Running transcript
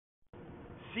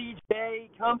CJ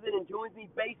comes in and joins me.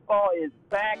 Baseball is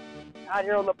back out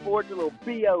here on the porch. A little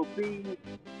BOB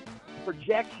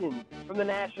projections from the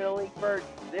National League first.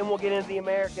 Then we'll get into the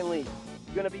American League.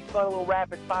 It's going to be fun. A little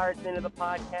rapid fire at the end of the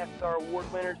podcast. Our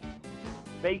award winners.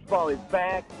 Baseball is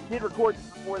back. Did record this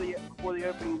before the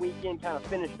opening weekend kind of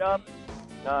finished up.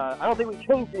 I don't think we've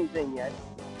changed anything yet.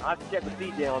 I'll have to check with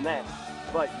CJ on that.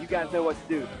 But you guys know what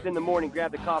to do. It's in the morning,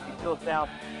 grab the coffee, fill us out.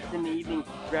 It's in the evening,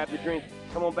 grab the drink.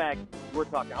 Come on back. We're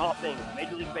talking all things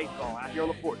Major League Baseball out here on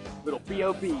the porch. Little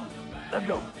BOB. Let's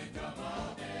go.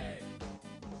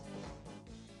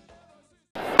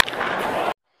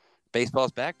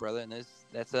 Baseball's back, brother, and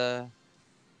that's the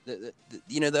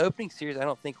opening series. I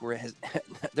don't think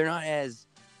they're not as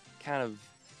kind of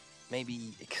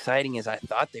maybe exciting as I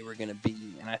thought they were going to be,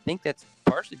 and I think that's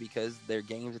partially because they're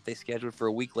games that they scheduled for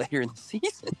a week later in the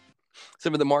season.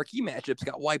 Some of the marquee matchups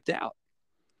got wiped out.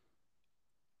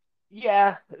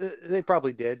 Yeah, they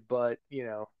probably did, but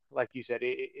like you said,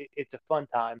 it's a fun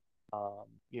time.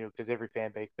 Because every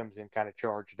fan base comes in kind of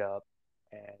charged up,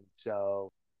 and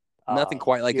so nothing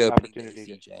quite like opening day,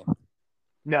 CJ.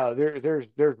 No,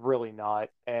 there's really not,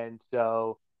 and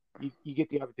so you get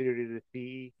the opportunity to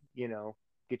see,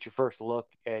 get your first look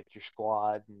at your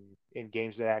squad and in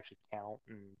games that actually count,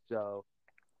 and so.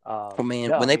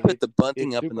 When they put the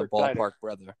bunting up in the ballpark,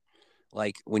 brother,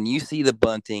 like when you see the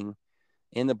bunting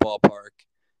in the ballpark,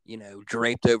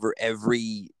 draped over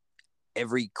every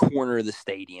corner of the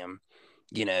stadium,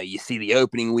 you see the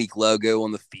opening week logo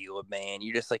on the field, man.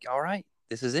 You're just like, all right,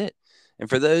 this is it. And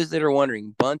for those that are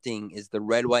wondering, bunting is the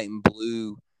red, white, and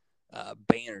blue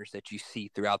banners that you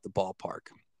see throughout the ballpark.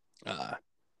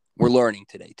 We're learning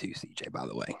today too, CJ, by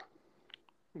the way.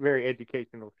 Very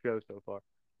educational show so far.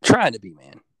 Trying to be,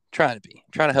 man. Trying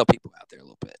to help people out there a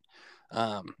little bit.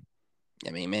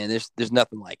 Man, there's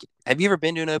nothing like it. Have you ever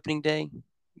been to an opening day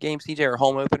game, CJ, or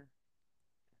home opener?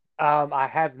 I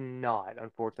have not,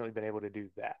 unfortunately, been able to do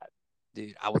that.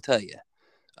 Dude, I will tell you.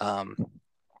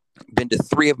 Been to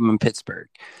 3 of them in Pittsburgh.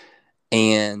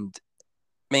 And,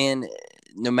 man,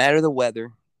 no matter the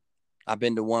weather, I've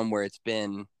been to one where it's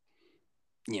been,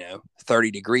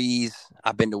 30 degrees.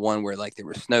 I've been to one where, there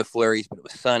were snow flurries, but it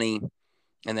was sunny.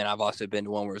 And then I've also been to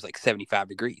one where it was 75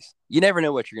 degrees. You never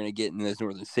know what you're going to get in those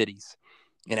northern cities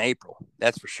in April.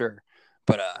 That's for sure.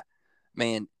 But,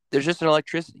 man, there's just an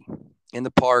electricity in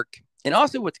the park. And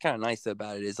also what's kind of nice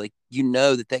about it is,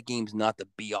 that game's not the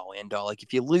be-all, end-all.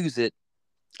 If you lose it,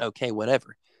 okay,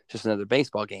 whatever. It's just another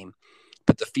baseball game.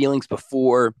 But the feelings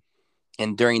before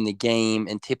and during the game,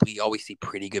 and typically you always see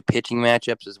pretty good pitching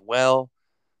matchups as well,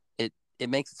 it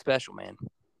makes it special, man.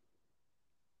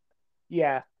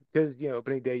 Yeah, because,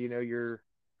 opening day, you're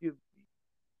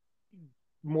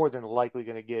more than likely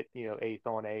going to get, eighth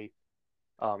on eighth,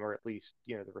 or at least,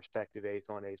 the respective eighth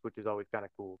on eighth, which is always kind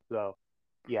of cool. So,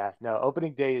 yeah, no,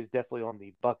 opening day is definitely on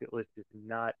the bucket list. Just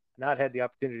not had the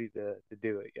opportunity to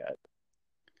do it yet.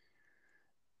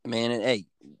 Man, and hey,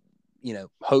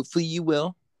 hopefully you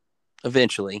will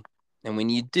eventually. And when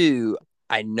you do,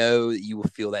 I know that you will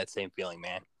feel that same feeling,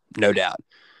 man. No doubt.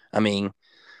 I mean,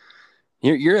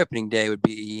 your opening day would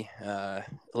be a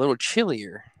little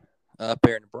chillier up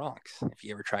there in the Bronx if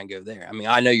you ever try and go there. I mean,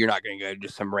 I know you're not going to go to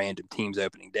just some random team's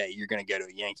opening day. You're going to go to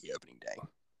a Yankee opening day.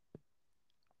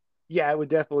 Yeah, it would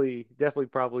definitely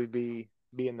probably be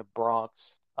in the Bronx.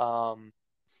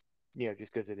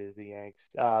 Just because it is the Yanks.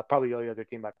 Probably the only other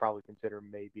team I'd probably consider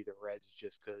maybe the Reds,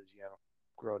 just because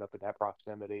growing up in that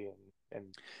proximity and.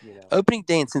 Opening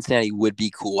day in Cincinnati would be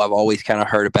cool. I've always kind of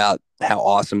heard about how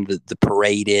awesome the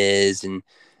parade is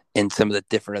and some of the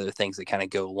different other things that kind of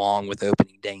go along with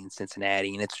opening day in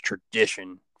Cincinnati, and it's a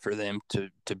tradition for them to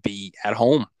be at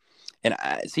home. And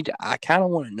I kind of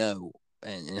want to know,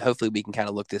 and hopefully we can kind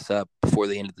of look this up before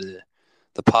the end of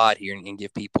the pod here and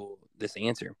give people this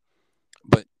answer.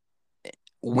 But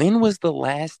when was the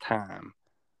last time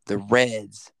the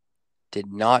Reds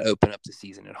did not open up the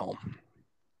season at home?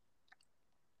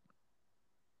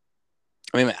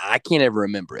 I mean, I can't ever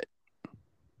remember it.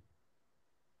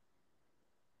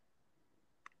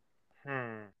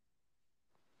 And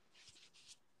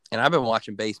I've been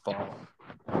watching baseball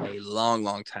a long,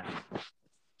 long time.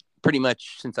 Pretty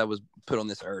much since I was put on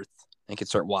this earth and could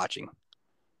start watching.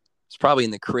 It's probably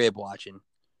in the crib watching.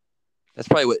 That's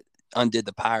probably what undid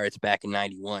the Pirates back in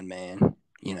 '91, man.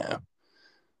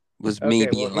 Was me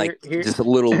being just a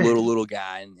little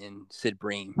guy and Sid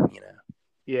Bream,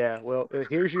 Yeah, well,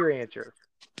 here's your answer.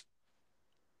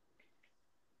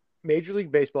 Major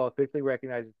League Baseball officially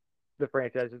recognizes the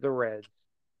franchise as the Reds,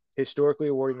 historically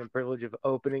awarding them the privilege of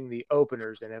opening the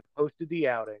openers and have hosted the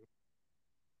outing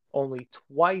Only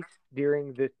twice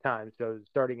during this time, so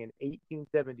starting in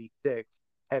 1876,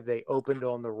 have they opened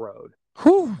on the road.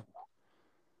 Whew.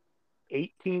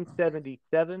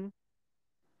 1877,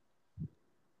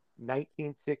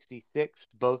 1966,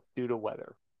 both due to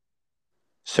weather.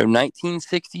 So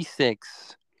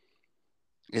 1966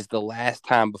 is the last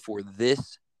time before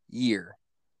this year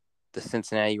the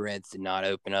Cincinnati Reds did not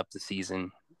open up the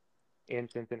season in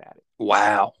Cincinnati.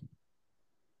 Wow.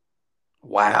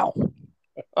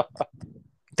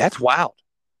 That's wild.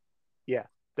 Yeah,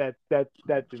 that's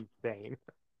insane.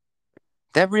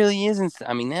 That really is insane.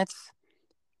 I mean,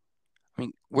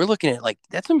 we're looking at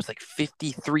that's almost like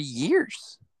 53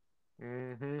 years.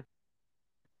 Mm-hmm.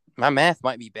 My math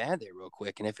might be bad there real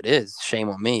quick, and if it is, shame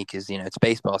on me because it's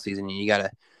baseball season and you gotta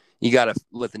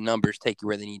let the numbers take you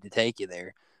where they need to take you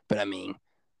there. But I mean,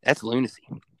 that's lunacy.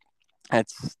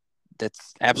 That's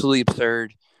absolutely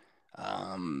absurd.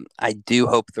 I do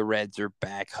hope the Reds are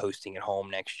back hosting at home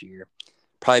next year.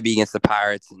 Probably be against the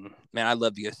Pirates, and man, I'd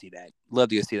love to go see that. Love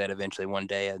to go see that eventually one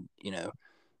day.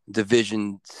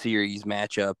 Division series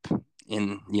matchup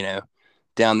in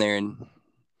down there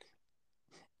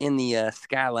in the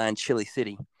Skyline, Chili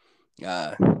City.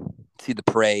 See the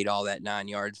parade, all that 9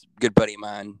 yards. Good buddy of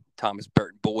mine, Thomas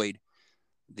Burton Boyd,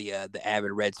 the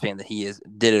avid Reds fan that he is,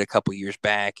 did it a couple years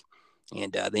back,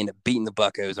 and they ended up beating the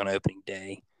Buccos on opening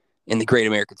day in the Great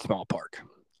American Small Park.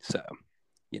 So,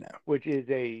 which is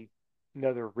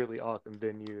another really awesome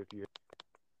venue. If you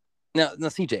now,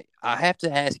 CJ, I have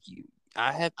to ask you.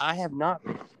 I have not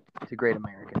been to Great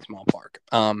American Small Park.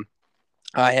 I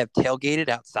have tailgated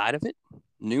outside of it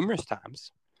numerous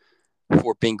times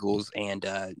for Bengals and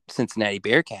Cincinnati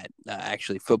Bearcat,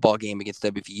 actually football game against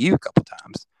WVU a couple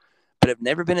times, but I've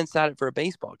never been inside it for a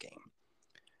baseball game.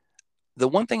 The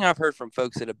one thing I've heard from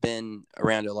folks that have been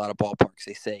around a lot of ballparks,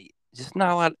 they say just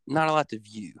not a lot to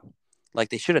view. Like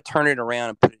they should have turned it around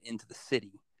and put it into the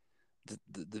city,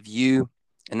 the view,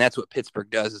 and that's what Pittsburgh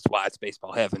does. It's why it's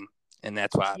baseball heaven, and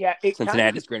that's why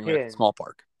Cincinnati's Great American Small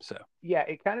Park. So yeah,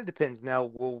 it kind of depends.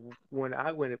 Now, when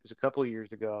I went, it was a couple of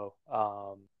years ago.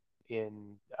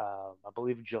 In I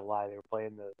believe July, they were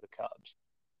playing the Cubs.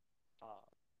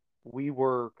 We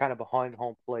were kind of behind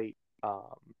home plate.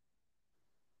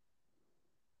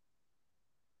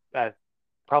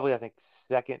 Probably I think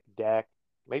second deck,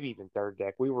 maybe even third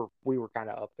deck. We were kind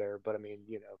of up there, but I mean,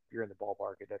 if you're in the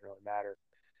ballpark, it doesn't really matter.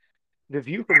 The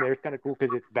view from there is kind of cool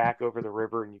because it's back over the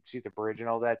river and you can see the bridge and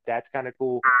all that. That's kind of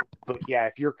cool. But yeah,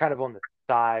 if you're kind of on the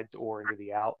sides or into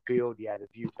the outfield, yeah, the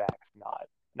view back's not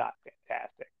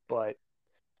fantastic. But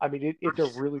I mean, it's a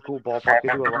really cool ballpark. They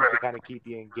do a lot to kind of keep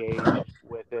you engaged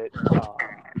with it.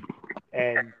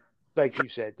 And like you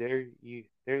said, there's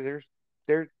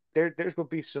going to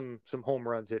be some home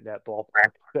runs hitting that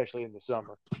ballpark, especially in the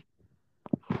summer.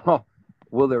 Oh,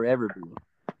 will there ever be?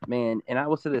 Man, and I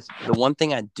will say this, the one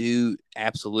thing I do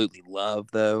absolutely love,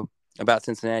 though, about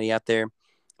Cincinnati out there,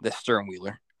 the stern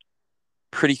wheeler.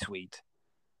 Pretty sweet.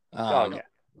 Oh, yeah.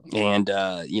 And,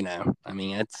 I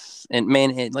mean,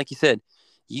 like you said,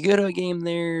 you go to a game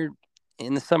there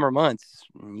in the summer months,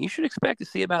 you should expect to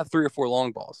see about 3 or 4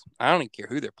 long balls. I don't even care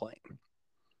who they're playing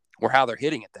or how they're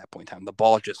hitting at that point in time. The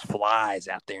ball just flies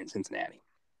out there in Cincinnati.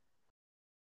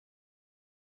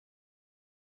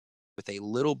 With a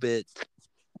little bit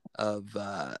of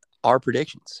our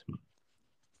predictions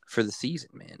for the season,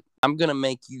 man. I'm going to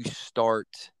make you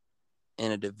start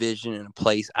in a division in a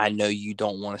place I know you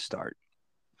don't want to start.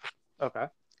 Okay.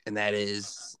 And that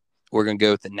is, we're going to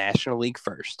go with the National League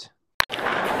first.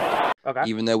 Okay.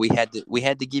 Even though we had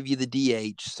to give you the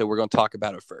DH, so we're going to talk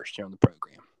about it first here on the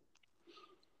program.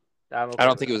 Okay. I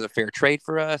don't think it was a fair trade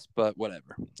for us, but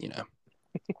whatever,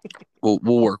 we'll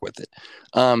work with it.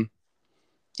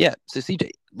 Yeah. So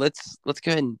CJ, let's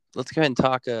go ahead and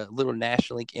talk a little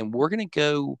National League, and we're gonna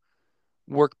go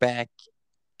work back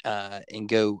and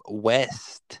go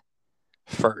West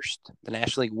first, the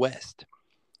National League West.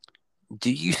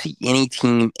 Do you see any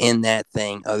team in that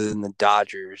thing other than the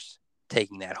Dodgers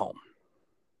taking that home?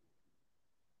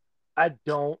 I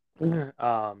don't.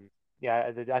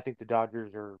 Yeah, I think the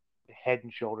Dodgers are head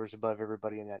and shoulders above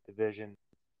everybody in that division.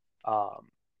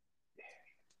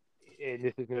 And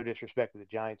this is no disrespect to the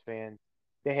Giants fans.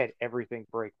 They had everything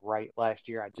break right last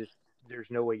year. There's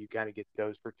no way you kind of get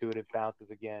those fortuitous bounces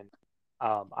again.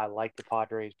 I like the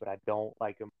Padres, but I don't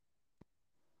like them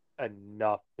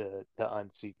enough to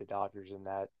unseat the Dodgers in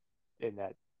that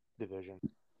division.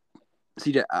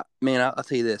 CJ, man, I'll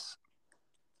tell you this.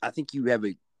 I think you have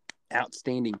an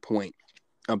outstanding point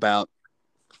about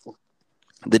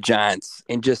the Giants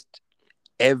and just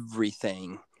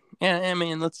everything. Yeah, I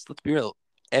mean, let's be real.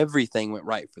 Everything went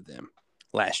right for them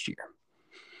last year.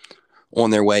 on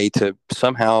their way to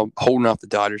somehow holding off the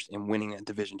Dodgers and winning that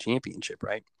division championship,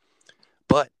 right?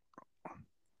 But,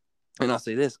 and I'll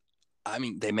say this, I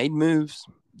mean, they made moves.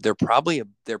 They're probably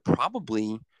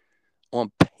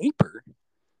on paper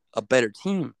a better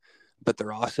team, but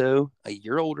they're also a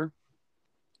year older,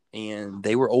 and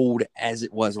they were old as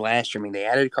it was last year. I mean, they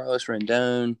added Carlos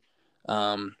Rendon.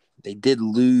 They did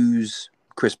lose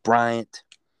Chris Bryant,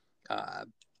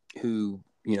 who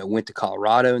went to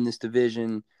Colorado in this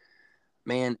division.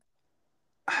 Man,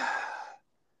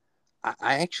 I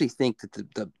actually think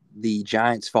that the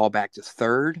Giants fall back to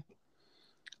third.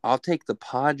 I'll take the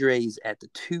Padres at the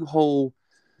 2-hole,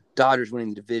 Dodgers winning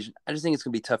the division. I just think it's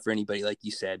going to be tough for anybody, like you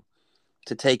said,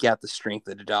 to take out the strength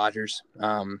of the Dodgers.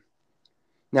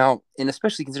 Now, and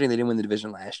especially considering they didn't win the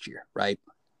division last year, right?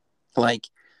 Like,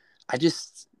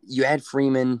 you add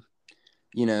Freeman,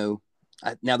 now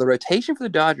the rotation for the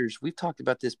Dodgers, we've talked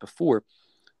about this before,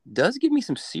 does give me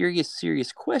some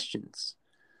serious questions.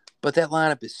 But that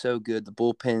lineup is so good. The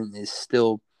bullpen is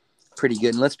still pretty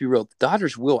good. And let's be real, the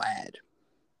Dodgers will add.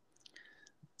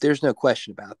 There's no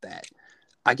question about that.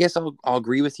 I guess I'll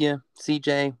agree with you,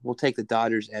 CJ. We'll take the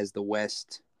Dodgers as the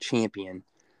West champion.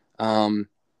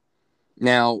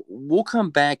 Now, we'll come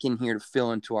back in here to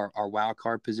fill into our wild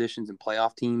card positions and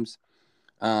playoff teams.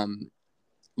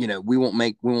 We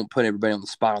won't put everybody on the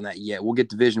spot on that yet. We'll get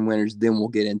division winners, then we'll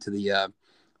get into the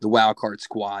wild card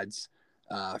squads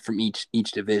from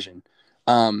each division.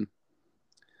 So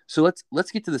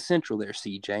let's get to the Central there,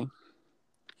 CJ.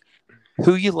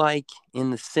 Who you like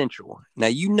in the Central? Now,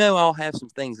 I'll have some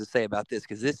things to say about this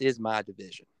because this is my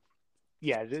division.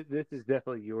 Yeah, this is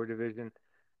definitely your division.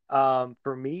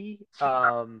 For me,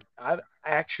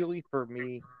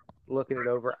 looking it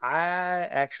over, I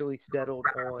actually settled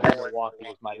on Milwaukee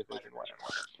as my division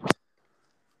winner.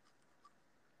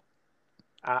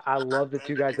 I love the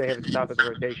two guys they have at the top of the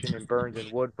rotation in Burns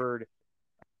and Woodford.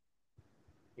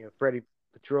 Freddie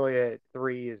Pedroia at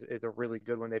 3 is a really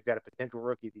good one. They've got a potential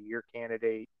Rookie of the Year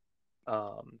candidate.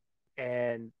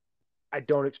 And I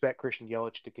don't expect Christian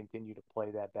Yelich to continue to play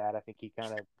that bad. I think he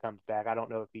kind of comes back. I don't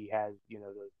know if he has,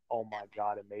 those, oh my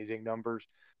God, amazing numbers,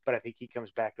 but I think he comes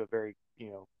back to a very,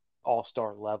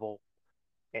 all-star level.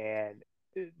 And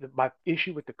my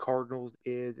issue with the Cardinals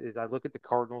is I look at the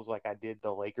Cardinals like I did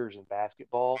the Lakers in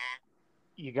basketball.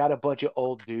 You got a bunch of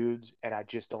old dudes, and I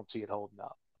just don't see it holding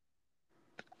up.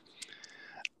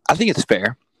 I think it's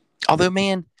fair. Although,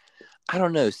 man, I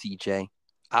don't know, CJ.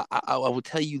 I will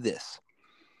tell you this.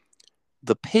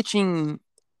 The pitching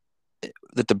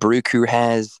that the Brew Crew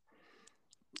has,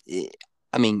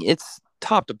 it's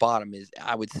top to bottom is,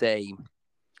 I would say,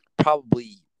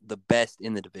 probably the best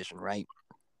in the division, right?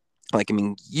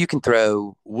 You can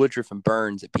throw Woodruff and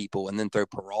Burns at people and then throw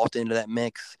Peralta into that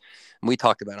mix. And we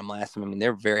talked about them last time.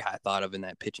 They're very high thought of in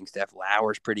that pitching staff.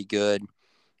 Lauer's pretty good.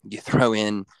 You throw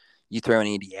in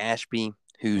Andy Ashby,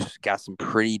 who's got some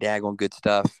pretty daggone good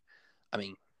stuff.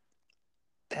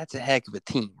 That's a heck of a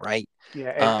team, right?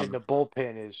 Yeah, and the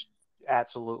bullpen is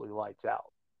absolutely lights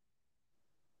out.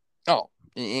 Oh,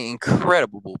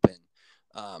 incredible bullpen.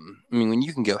 When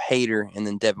you can go Hader and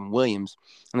then Devin Williams,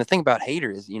 and the thing about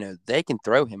Hader is, they can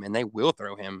throw him and they will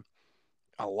throw him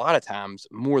a lot of times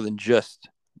more than just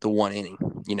the one inning.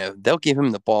 They'll give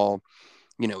him the ball,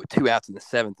 with 2 outs in the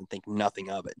 7th and think nothing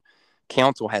of it.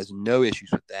 Counsell has no issues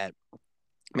with that.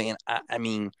 Man,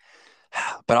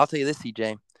 but I'll tell you this,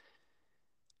 CJ.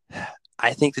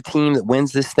 I think the team that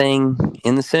wins this thing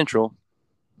in the Central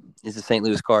is the St.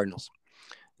 Louis Cardinals.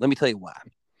 Let me tell you why.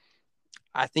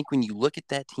 I think when you look at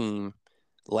that team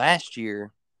last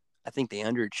year, I think they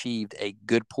underachieved a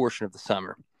good portion of the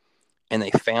summer, and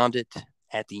they found it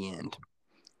at the end.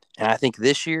 And I think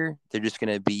this year they're just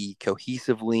going to be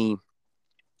cohesively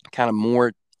kind of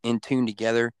more in tune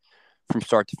together from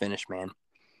start to finish, man.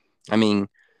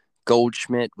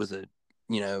 Goldschmidt was an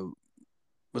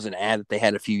ad that they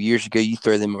had a few years ago. You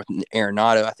throw them with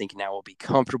Arenado, I think now will be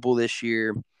comfortable this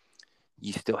year.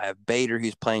 You still have Bader,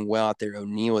 who's playing well out there.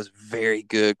 O'Neill is very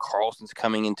good. Carlson's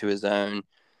coming into his own.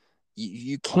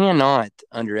 You cannot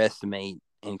underestimate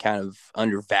and kind of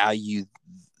undervalue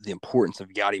the importance of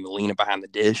Yadi Molina behind the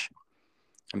dish.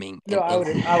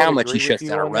 How much he shuts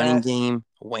down a running game.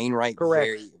 Wainwright,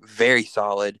 very, very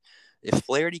solid. If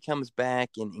Flaherty comes back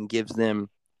and gives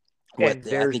them that's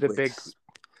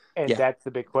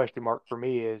the big question mark for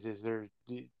me is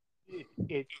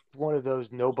it's one of those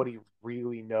nobody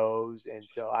really knows, and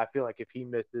so I feel like if he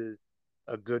misses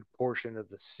a good portion of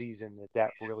the season, that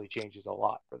really changes a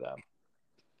lot for them.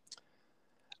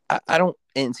 I don't,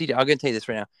 and CJ, I'm going to tell you this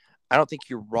right now. I don't think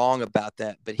you're wrong about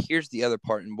that, but here's the other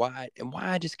part, and why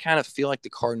I just kind of feel like the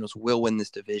Cardinals will win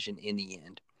this division in the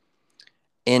end.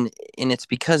 And it's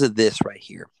because of this right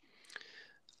here.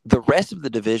 The rest of the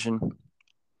division,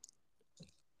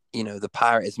 the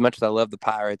Pirates, as much as I love the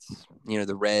Pirates,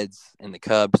 the Reds and the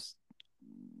Cubs,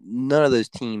 none of those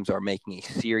teams are making a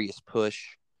serious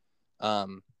push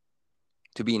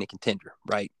to being a contender,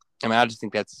 right? I mean, I just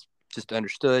think that's just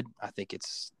understood. I think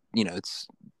it's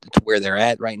where they're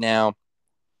at right now.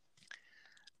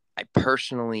 I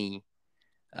personally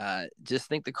just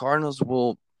think the Cardinals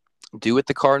will do what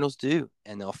the Cardinals do,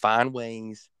 and they'll find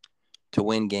ways to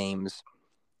win games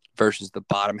versus the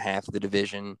bottom half of the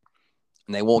division,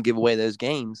 and they won't give away those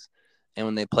games. And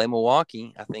when they play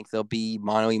Milwaukee, I think they'll be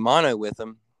mano-a-mano with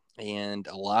them. And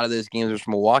a lot of those games versus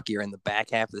Milwaukee are in the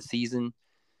back half of the season.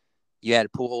 You add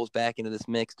Pujols back into this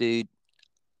mix, dude.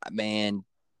 Man,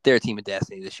 they're a team of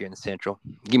destiny this year in the Central.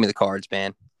 Give me the Cards,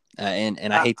 man.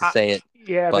 And I hate to say it.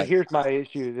 Yeah, but here's my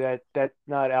issue. That's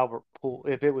not Albert Pujols.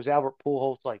 If it was Albert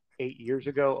Pujols like 8 years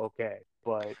ago, okay.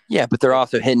 But yeah, but they're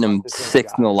also hitting him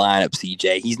sixth in the lineup,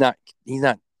 CJ. He's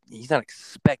not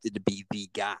expected to be the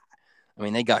guy. I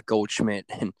mean, they got Goldschmidt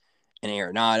and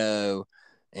Arenado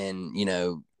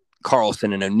and,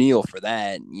 Carlson and O'Neill for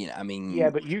that. I mean, yeah,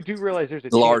 but you do realize there's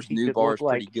a Lars chance Newbar's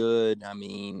pretty good. I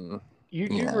mean, you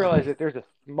do realize that there's a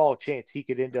small chance he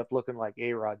could end up looking like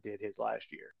A-Rod did his last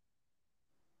year.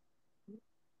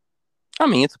 I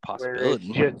mean, it's a possibility.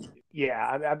 It's just,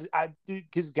 yeah, I do,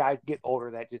 because guys get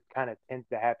older, that just kind of tends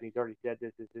to happen. He's already said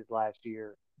this is his last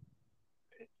year.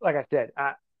 Like I said,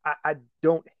 I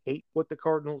don't hate what the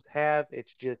Cardinals have.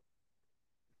 It's just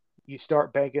you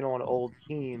start banking on old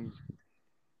teams,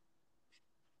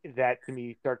 that to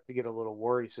me starts to get a little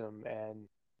worrisome. And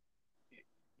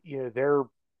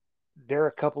they're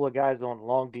a couple of guys on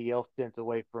long DL stints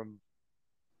away from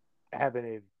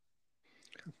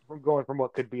going from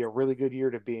what could be a really good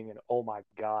year to being an oh my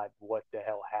god, what the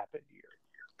hell happened year.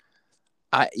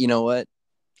 You know what?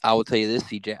 I will tell you this,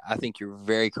 CJ. I think you're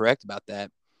very correct about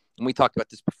that. And we talked about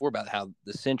this before about how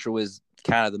the Central is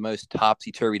kind of the most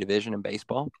topsy-turvy division in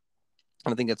baseball.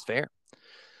 And I think that's fair.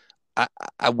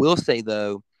 I will say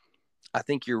though, I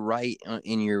think you're right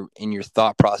in your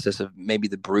thought process of maybe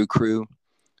the Brew Crew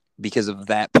because of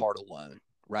that part alone,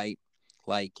 right?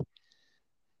 Like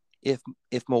if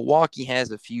Milwaukee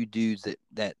has a few dudes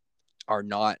that are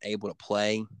not able to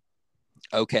play,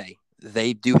 okay,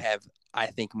 they do have, I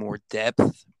think, more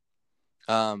depth,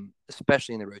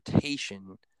 especially in the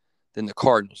rotation, than the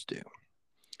Cardinals do.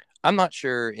 I'm not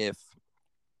sure if,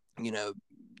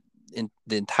 in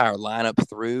the entire lineup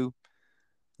through,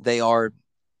 they are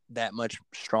that much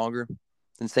stronger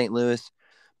than St. Louis.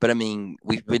 But, I mean,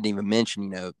 we didn't even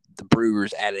mention, the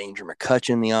Brewers added Andrew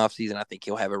McCutchen in the offseason. I think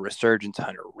he'll have a resurgence.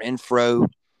 Hunter Renfroe.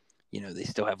 They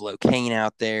still have Locane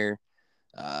out there.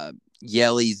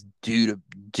 Yelly's due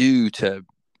to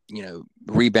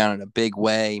rebound in a big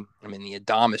way. I mean, the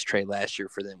Adames trade last year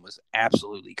for them was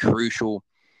absolutely crucial.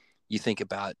 You think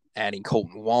about adding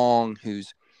Colton Wong,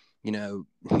 who's,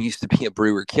 used to be a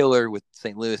Brewer killer with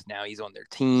St. Louis. Now he's on their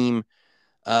team.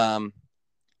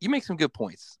 You make some good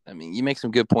points. I mean, you make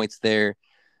some good points there.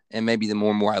 And maybe the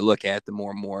more and more I look at, the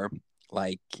more and more,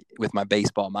 like, with my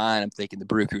baseball mind, I'm thinking the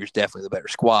Brew Crew is definitely the better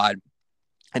squad.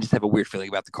 I just have a weird feeling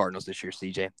about the Cardinals this year,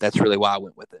 CJ. That's really why I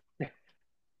went with it.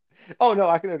 Oh, no,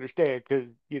 I can understand because,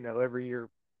 every year,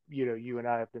 you and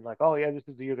I have been like, oh, yeah, this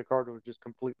is the year the Cardinals just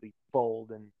completely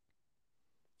fold and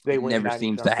they win never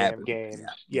seems to happen. Games.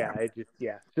 Yeah, it just,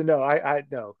 yeah. So, no, I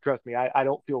no, trust me, I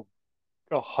don't feel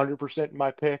 100% in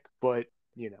my pick, but,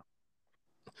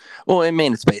 Well,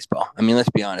 it's baseball. I mean, let's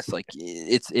be honest. Like,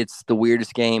 it's the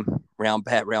weirdest game. Round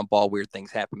bat, round ball, weird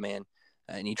things happen, man.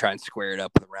 And you try and square it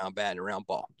up with a round bat and a round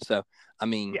ball. So, I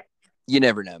mean, You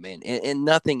never know, man. And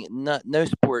no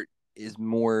sport is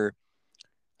more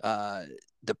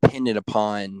dependent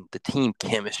upon the team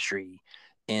chemistry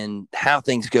and how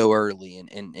things go early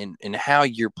and how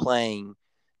you're playing,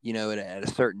 at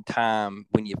a certain time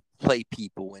when you play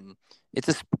people. And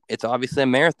it's obviously a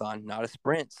marathon, not a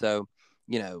sprint. So,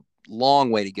 long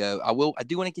way to go. I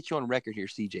do want to get you on record here,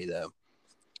 CJ, though.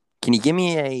 Can you give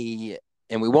me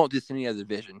and we won't do this in any other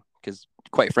division because,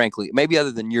 quite frankly, maybe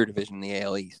other than your division in the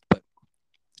AL East, but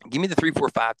give me the 3, 4,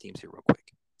 5 teams here real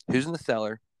quick. Who's in the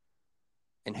cellar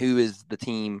and who is the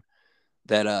team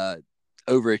that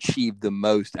overachieved the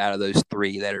most out of those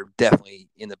 3 that are definitely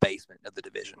in the basement of the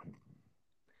division?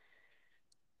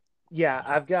 Yeah,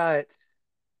 I've got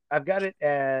it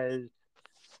as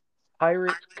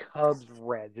Pirates, Cubs,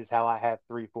 Reds is how I have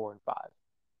 3, 4, and 5.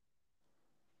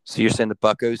 So you're saying the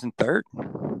Buccos in third?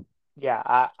 Yeah,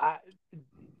 I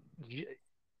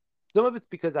some of it's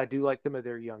because I do like some of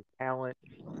their young talent.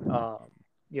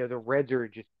 the Reds are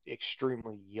just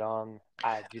extremely young.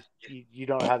 You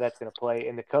don't know how that's going to play,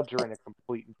 and the Cubs are in a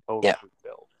complete and total Yeah.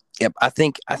 rebuild. Yep. I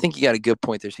think you got a good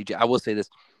point there, CJ. I will say this.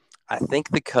 I think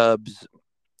the Cubs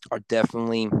are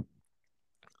definitely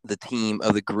the team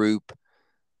of the group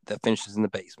that finishes in the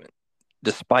basement.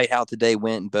 Despite how today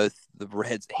went, both the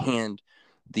Reds and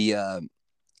the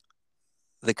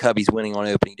Cubbies winning on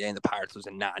opening day and the Pirates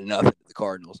losing 9-0 to the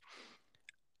Cardinals.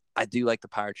 I do like the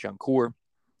Pirates' young core.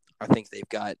 I think they've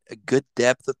got a good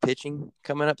depth of pitching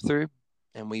coming up through,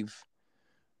 and we've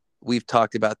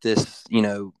talked about this,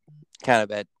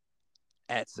 kind of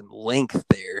at some length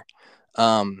there,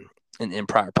 in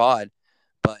prior pod.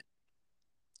 But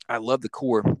I love the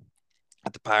core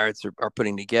that the Pirates are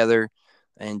putting together.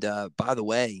 And by the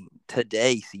way,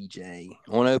 today, CJ,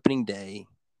 on opening day,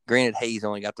 granted Hayes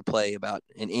only got to play about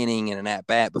an inning and an at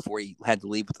bat before he had to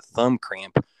leave with a thumb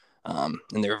cramp, and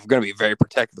they're going to be very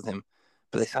protective of him.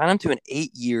 But they signed him to an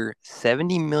 8-year,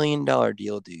 $70 million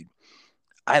deal, dude.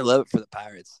 I love it for the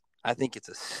Pirates. I think it's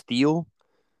a steal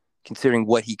considering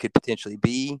what he could potentially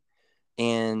be.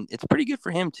 And it's pretty good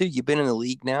for him, too. You've been in the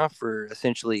league now for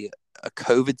essentially a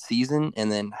COVID season and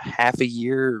then half a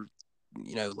year,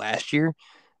 last year,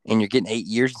 and you're getting 8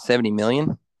 years and $70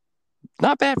 million.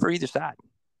 Not bad for either side.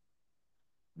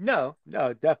 No,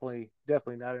 definitely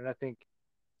not. And I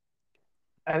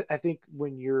think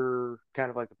when you're kind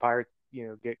of like the Pirates,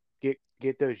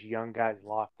 get those young guys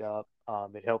locked up.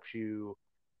 It helps you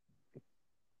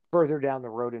further down the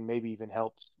road and maybe even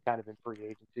helps kind of in free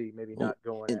agency. Maybe not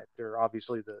going after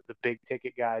obviously the big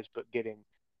ticket guys, but getting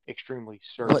extremely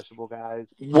serviceable guys.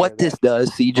 What this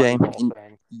does,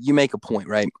 CJ, you make a point,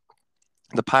 right?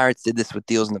 The Pirates did this with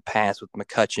deals in the past with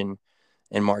McCutchen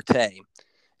and Marte.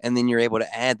 And then you're able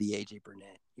to add the A.J.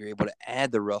 Burnett. You're able to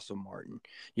add the Russell Martin.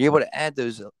 You're able to add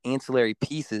those ancillary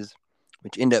pieces,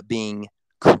 which end up being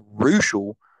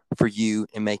crucial for you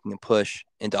in making a push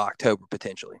into October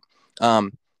potentially. I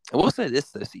will say this,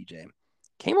 though, CJ.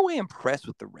 Came away impressed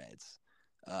with the Reds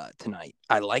tonight.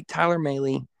 I like Tyler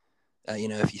Mahle.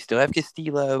 If you still have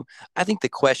Castillo, I think the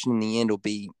question in the end will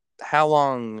be how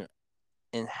long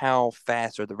and how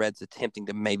fast are the Reds attempting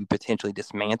to maybe potentially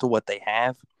dismantle what they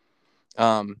have.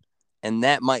 And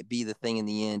that might be the thing in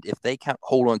the end. If they can't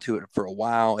hold on to it for a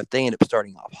while, if they end up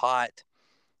starting off hot,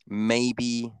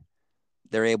 maybe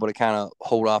they're able to kind of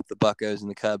hold off the Buccos and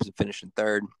the Cubs and finish in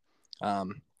third. My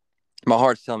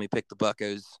heart's telling me pick the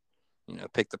Buccos,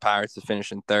 pick the Pirates to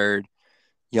finish in third.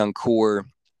 Young core.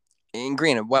 And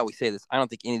granted, while we say this, I don't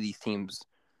think any of these teams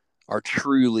are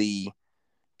truly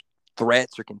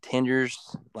threats or contenders.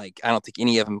 Like, I don't think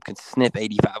any of them can sniff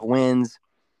 85 wins.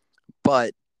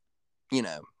 But,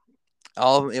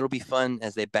 all of them, it'll be fun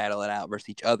as they battle it out versus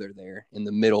each other there in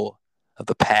the middle of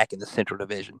the pack in the Central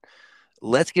Division.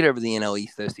 Let's get over the NL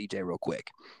East, though, CJ, real quick.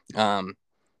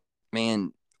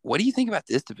 Man, what do you think about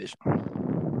this division?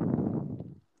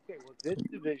 Okay, well, this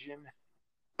division,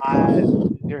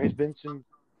 there has been some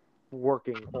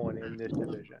working on in this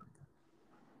division.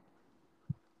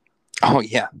 Oh,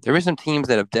 yeah. There are some teams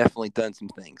that have definitely done some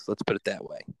things. Let's put it that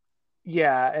way.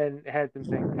 Yeah, and had some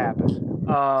things happen.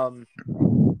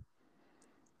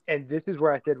 And this is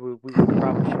where I said we would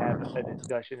probably have a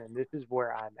discussion, and this is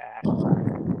where I'm at.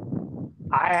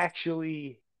 I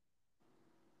actually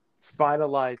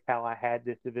finalized how I had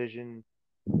this division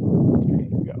 2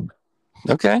 days ago.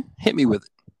 Okay, hit me with it.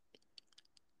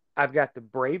 I've got the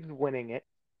Braves winning it.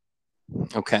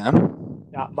 Okay.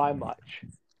 Not by much.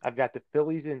 I've got the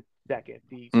Phillies in second.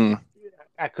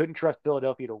 I couldn't trust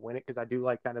Philadelphia to win it because I do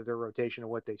like kind of their rotation of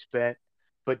what they spent.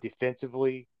 But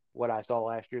defensively, what I saw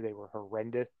last year, they were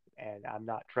horrendous, and I'm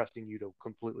not trusting you to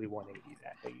completely 180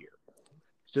 that a year.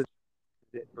 So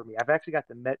that's it for me. I've actually got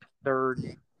the Mets third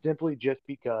simply just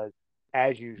because,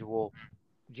 as usual,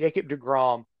 Jacob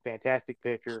deGrom, fantastic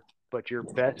pitcher, but your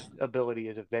best ability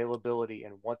is availability,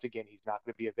 and once again, he's not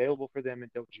going to be available for them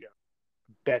until June.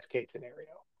 Best case scenario.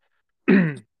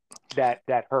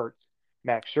 that hurts.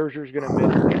 Max Scherzer's going to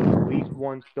miss at least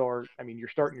one start. I mean, you're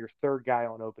starting your third guy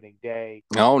on opening day.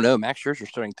 Oh, no. Max Scherzer's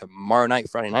starting tomorrow night,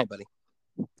 Friday night, buddy.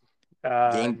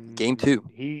 Game 2.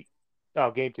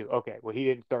 Game 2. Okay. Well, he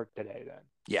didn't start today then.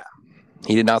 Yeah.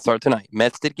 He did not start tonight.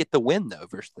 Mets did get the win, though,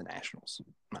 versus the Nationals.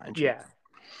 Yeah.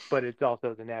 But it's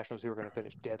also the Nationals who are going to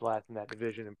finish dead last in that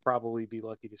division and probably be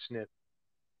lucky to sniff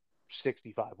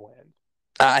 65 wins.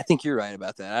 I think you're right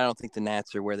about that. I don't think the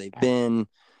Nats are where they've been.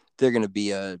 They're going to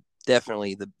be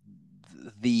definitely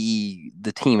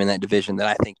the team in that division that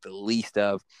I think the least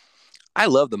of. I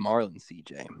love the Marlins,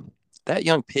 CJ. That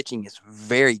young pitching is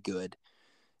very good.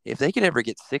 If they could ever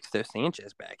get Sixto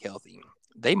Sanchez back healthy,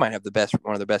 they might have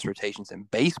one of the best rotations in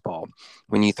baseball.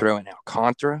 When you throw in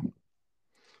Alcantara,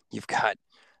 you've got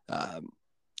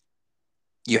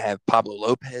you have Pablo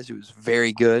Lopez, who's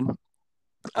very good.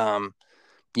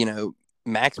 You know,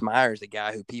 Max Meyer is a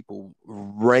guy who people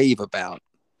rave about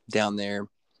down there,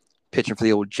 pitching for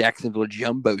the old Jacksonville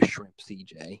Jumbo Shrimp,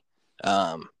 CJ.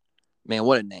 Man,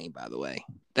 what a name, by the way.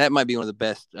 That might be one of the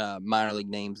best minor league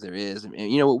names there is. And,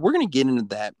 you know, we're going to get into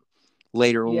that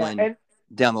later on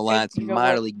down the line. Some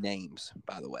minor league names,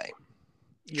 by the way.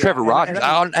 Yeah, Trevor Rogers.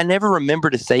 I never remember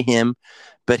to say him,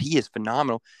 but he is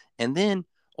phenomenal. And then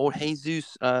old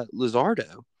Jesus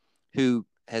Luzardo, who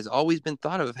has always been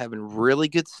thought of having really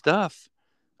good stuff.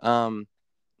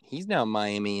 He's now in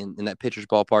Miami in that pitcher's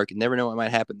ballpark, and never know what might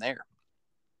happen there.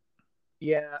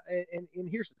 Yeah, and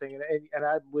here's the thing, and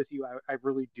I'm with you. I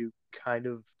really do kind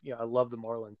of, I love the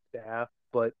Marlins staff,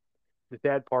 but the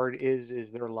sad part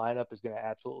is their lineup is going to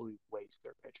absolutely waste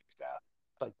their pitching staff.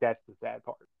 Like, that's the sad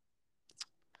part.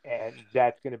 And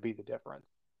that's going to be the difference.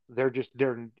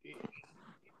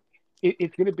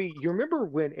 It's going to be, you remember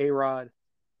when A-Rod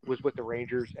was with the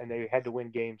Rangers and they had to win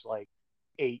games like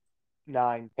 8,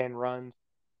 9, 10 runs?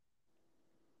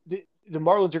 The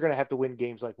Marlins are going to have to win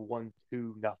games like 1-2-0.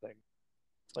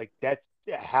 Like, that's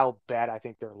how bad I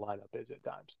think their lineup is at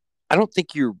times. I don't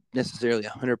think you're necessarily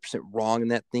 100% wrong in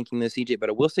that thinking, though, CJ, but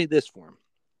I will say this for him.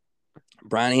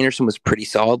 Brian Anderson was pretty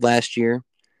solid last year.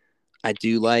 I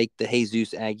do like the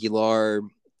Jesus Aguilar,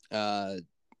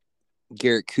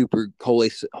 Garrett Cooper,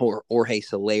 Jorge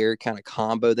Soler kind of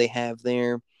combo they have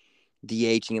there,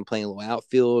 DHing and playing a little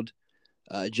outfield.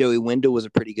 Joey Wendell was a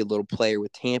pretty good little player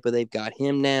with Tampa. They've got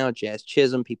him now. Jazz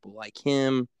Chisholm, people like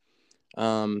him.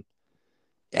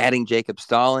 Adding Jacob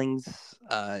Stallings,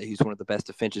 who's one of the best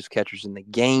defensive catchers in the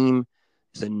game,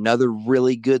 is another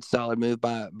really good, solid move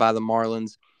by the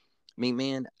Marlins. I mean,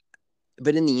 man,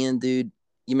 but in the end, dude,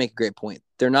 you make a great point.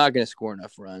 They're not going to score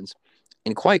enough runs.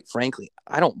 And quite frankly,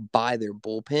 I don't buy their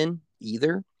bullpen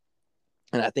either.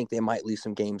 And I think they might lose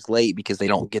some games late because they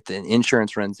don't get the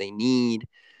insurance runs they need.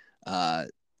 I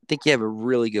think you have a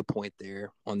really good point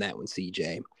there on that one,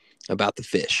 CJ, about the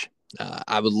fish.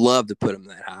 I would love to put them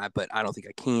that high, but I don't think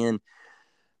I can.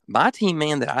 My team,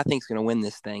 man, that I think is going to win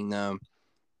this thing, though,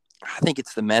 I think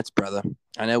it's the Mets, brother.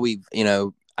 I know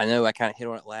I kind of hit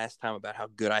on it last time about how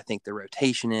good I think the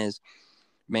rotation is.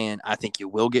 Man, I think you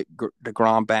will get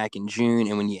DeGrom back in June.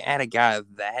 And when you add a guy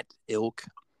of that ilk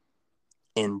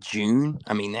in June,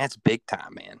 I mean, that's big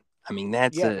time, man. I mean,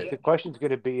 that's the question's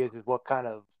going to be is what kind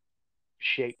of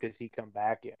shape does he come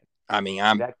back in? I mean,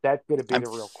 that's going to be the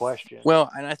real question. Well,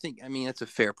 and I think, that's a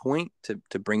fair point to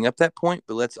bring up that point,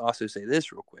 but let's also say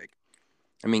this real quick.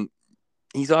 I mean,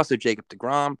 he's also Jacob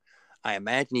DeGrom. I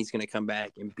imagine he's going to come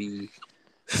back and be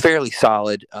fairly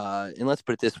solid. And let's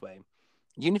put it this way.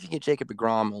 Even if you get Jacob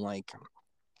DeGrom on like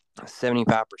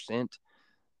 75%,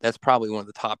 that's probably one of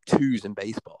the top twos in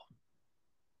baseball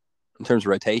in terms of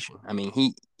rotation. I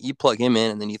mean, you plug him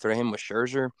in and then you throw him with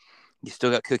Scherzer. You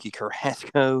still got Cookie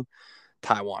Carrasco,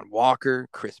 Taijuan Walker,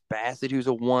 Chris Bassett, who's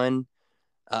a 1,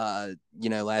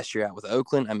 last year out with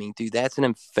Oakland. I mean, dude, that's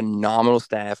a phenomenal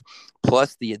staff.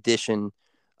 Plus the addition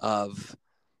of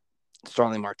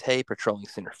Starling Marte patrolling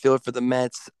center field for the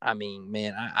Mets. I mean,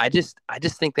 man, I just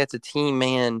think that's a team,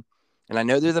 man. And I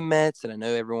know they're the Mets, and I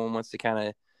know everyone wants to kind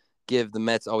of give the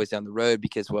Mets always down the road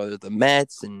because, well, they're the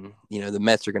Mets, and, the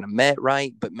Mets are going to Met,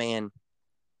 right? But, man,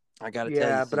 I got to tell you,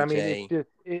 yeah, but I mean,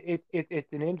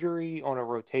 it's an injury on a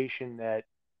rotation that,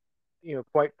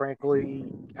 quite frankly,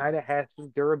 kind of has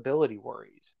some durability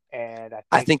worries. And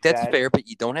I think that's fair, but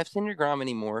you don't have Syndergaard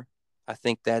anymore. I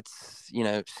think that's,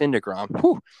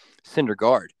 Syndergaard.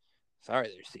 Syndergaard. Sorry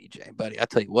there, CJ, buddy. I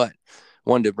tell you what,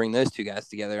 wanted to bring those two guys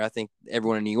together. I think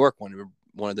everyone in New York wanted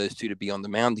one of those two to be on the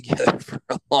mound together for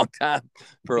a long time.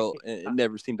 It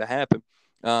never seemed to happen.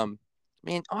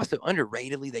 Man, also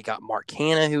underratedly, they got Mark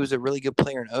Hanna, who was a really good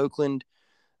player in Oakland.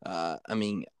 I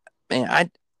mean, man,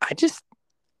 I just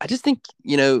think,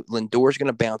 Lindor's going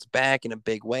to bounce back in a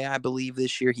big way, I believe,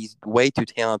 this year. He's way too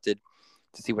talented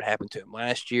to see what happened to him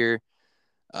last year.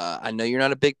 I know you're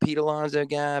not a big Pete Alonso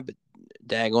guy, but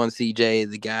daggone CJ,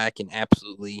 the guy can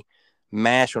absolutely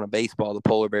mash on a baseball, the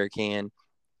polar bear can.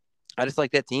 I just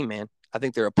like that team, man. I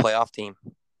think they're a playoff team.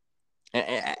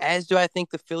 And as do I think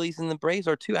the Phillies and the Braves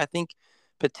are too. I think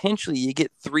potentially you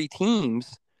get 3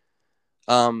 teams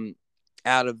out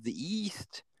of the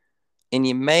East, and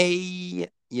you may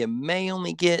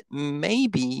only get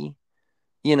maybe,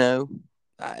 I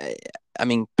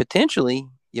mean, potentially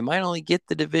you might only get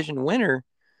the division winner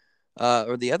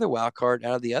or the other wild card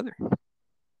out of the other.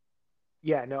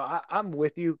 Yeah, no, I'm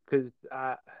with you because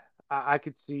I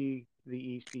could see the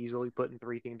East easily, putting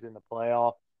 3 teams in the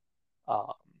playoff.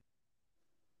 Um,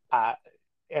 I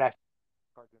and I are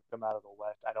going to come out of the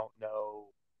West. I don't know.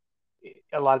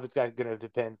 A lot of it's going to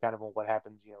depend kind of on what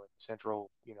happens, in the Central.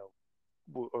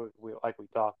 Like we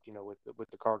talked,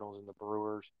 with the Cardinals and the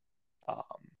Brewers.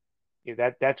 Um,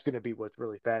 that's going to be what's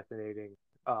really fascinating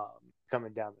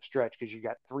coming down the stretch because you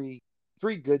got three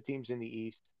good teams in the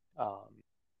East.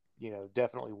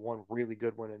 Definitely one really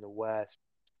good one in the West.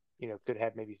 Could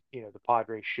have maybe the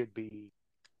Padres should be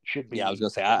Yeah, I was in gonna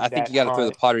say I think that you got to throw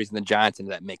the hunt. Padres and the Giants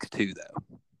into that mix too,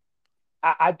 though.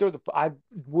 I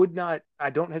would not. I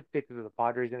don't hesitate to throw the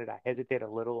Padres in it. I hesitate a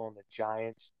little on the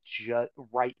Giants just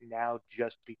right now,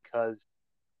 just because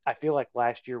I feel like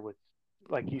last year was,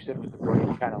 like you said, with the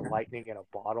Braves, kind of lightning in a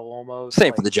bottle almost.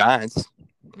 Same for Like the Giants.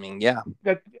 I mean, yeah,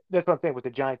 that's what I'm saying with the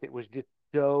Giants. It was just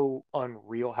so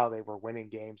unreal how they were winning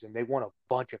games, and they won a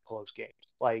bunch of close games.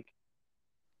 Like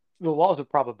the laws of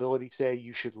probability say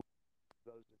you should lose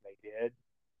those than they did,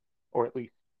 or at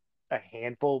least a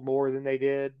handful more than they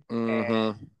did, and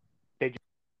mm-hmm. they just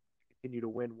continue to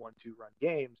win 1-2 run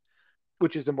games,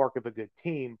 which is the mark of a good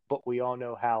team. But we all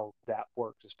know how that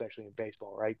works, especially in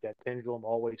baseball, right? That pendulum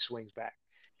always swings back.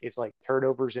 It's like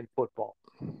turnovers in football.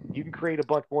 You can create a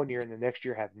bunch one year and the next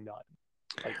year have none.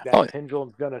 Like that Oh,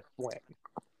 pendulum's gonna swing.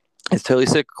 it's totally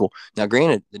cyclical. Now,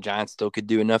 granted, the Giants still could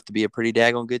do enough to be a pretty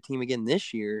daggone good team again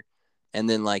this year, and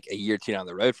then like a year or two down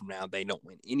the road from now, they don't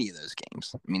win any of those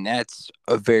games. I mean, that's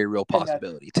a very real And that's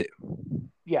possibility too.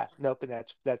 yeah, nope, and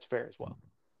that's fair as well.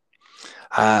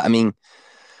 I mean,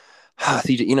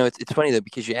 CJ, it's funny though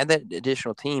because you add that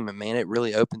additional team, and man, it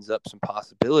really opens up some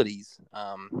possibilities.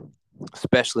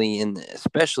 Especially in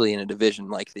a division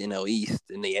like the NL East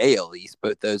and the AL East,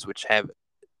 both those which have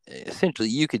essentially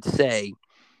you could say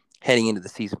heading into the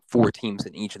season 4 teams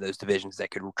in each of those divisions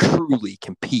that could truly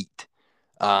compete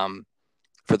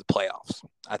for the playoffs.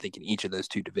 I think in each of those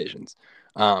 2 divisions.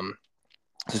 So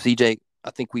CJ,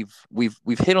 I think we've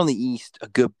hit on the East a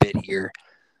good bit here.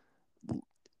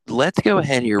 Let's go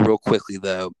ahead here real quickly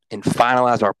though and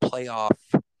finalize our playoff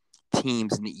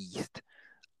teams in the East.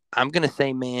 I'm gonna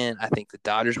say, man, I think the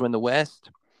Dodgers win the West.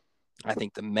 I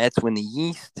think the Mets win the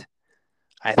East.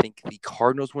 I think the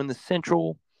Cardinals win the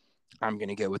Central. I'm going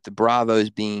to go with the Bravos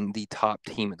being the top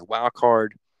team in the wild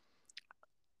card.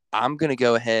 I'm going to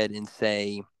go ahead and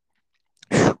say,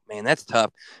 man, that's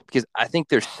tough because I think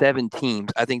there's 7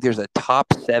 teams. I think there's a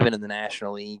top 7 in the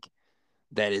National League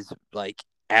that is like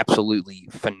absolutely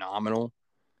phenomenal,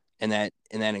 and that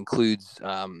includes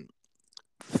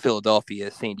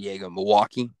Philadelphia, San Diego,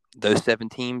 Milwaukee. Those 7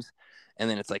 teams, and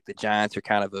then it's like the Giants are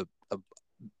kind of a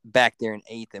back there in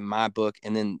 8th in my book,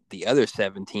 and then the other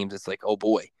 7 teams, it's like, oh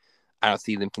boy, I don't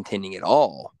see them contending at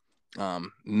all.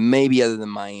 Maybe other than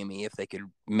Miami, if they could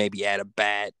maybe add a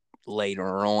bat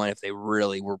later on, if they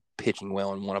really were pitching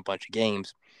well and won a bunch of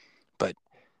games. But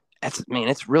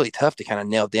it's really tough to kind of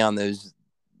nail down those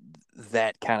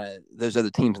other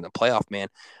teams in the playoff, man.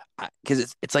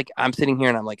 Because it's like I'm sitting here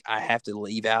and I'm like, I have to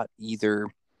leave out either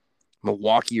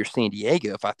Milwaukee or San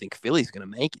Diego if I think Philly's going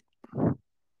to make it.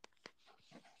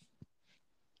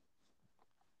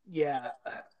 Yeah,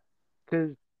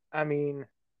 because I mean,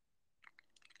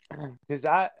 because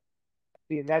I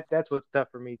see, and that's what's tough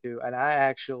for me too. And I've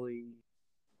actually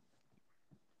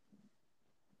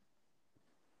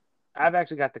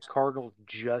got the Cardinals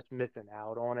just missing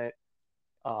out on it.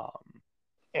 Um,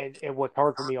 and what's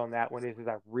hard for me on that one is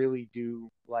I really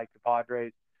do like the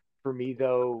Padres. For me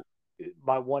though,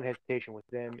 my one hesitation with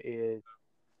them is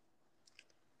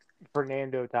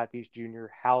Fernando Tatis Jr.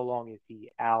 How long is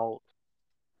he out?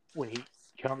 When he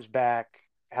comes back,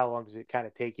 how long does it kind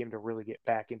of take him to really get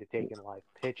back into taking live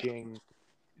pitching?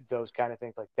 Those kind of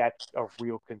things, like that's a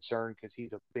real concern because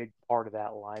he's a big part of that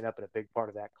lineup and a big part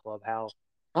of that clubhouse.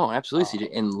 Oh, absolutely,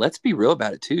 CJ. And let's be real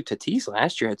about it too. Tatis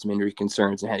last year had some injury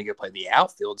concerns and had to go play the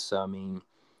outfield. So I mean,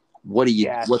 what's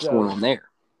going on there?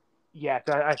 Yeah,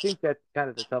 so I think that's kind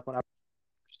of the tough one.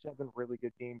 7 really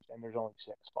good teams, and there's only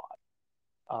 6 spots.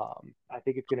 I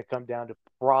think it's going to come down to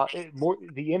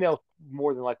the NL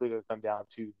more than likely to come down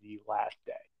to the last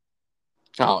day.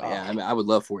 Oh yeah, I mean, I would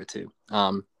love for it too.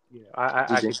 I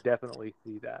could definitely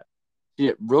see that.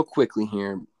 Yeah, real quickly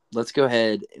here, let's go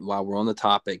ahead while we're on the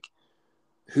topic.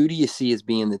 Who do you see as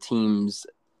being the teams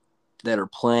that are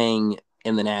playing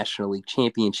in the National League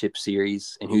Championship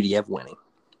Series, and who do you have winning?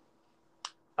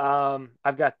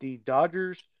 I've got the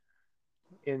Dodgers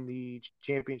in the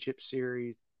Championship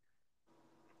Series.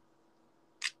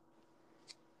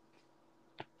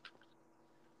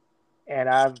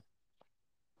 And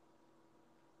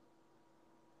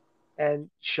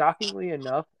shockingly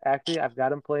enough, actually, I've got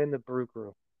them playing the Brew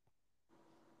Crew.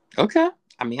 Okay.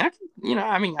 I mean,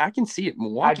 I can see it.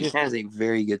 Milwaukee has a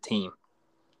very good team.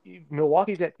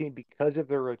 Milwaukee's that team because of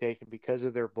their rotation, because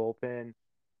of their bullpen.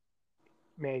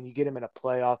 Man, you get them in a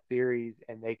playoff series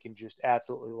and they can just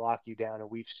absolutely lock you down.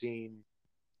 And we've seen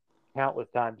countless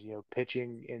times,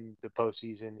 pitching in the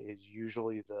postseason is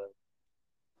usually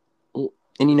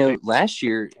And last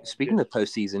year, speaking of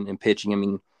postseason and pitching, I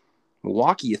mean,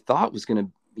 Milwaukee you thought was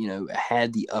going to,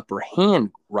 had the upper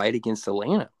hand right against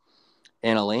Atlanta.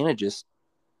 And Atlanta just,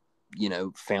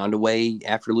 found a way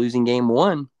after losing game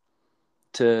one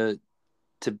to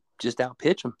just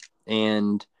outpitch them.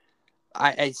 And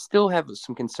I still have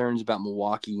some concerns about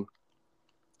Milwaukee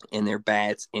and their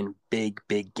bats in big,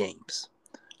 big games.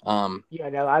 I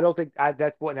don't think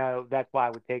that's why I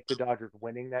would take the Dodgers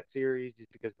winning that series,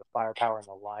 just because the firepower in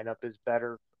the lineup is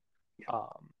better.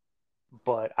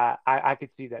 But I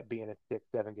could see that being a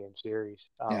 6-7 game series,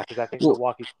 because I think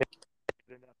Milwaukee's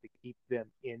good enough to keep them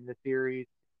in the series.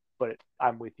 But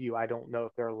I'm with you. I don't know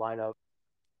if their lineup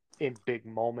in big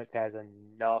moments has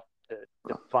enough to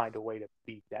find a way to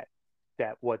beat that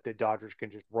what the Dodgers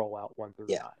can just roll out 1 through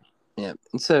 9. Yeah.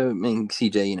 And so, I mean,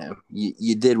 CJ,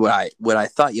 you did what I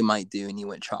thought you might do, and you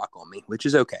went chalk on me, which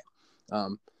is okay.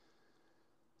 I'm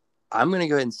going to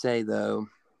go ahead and say, though,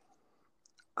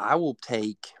 I will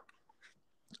take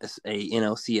a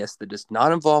NLCS that does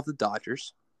not involve the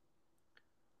Dodgers.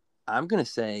 I'm going to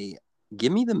say,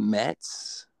 give me the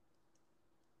Mets,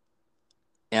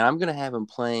 and I'm going to have them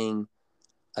playing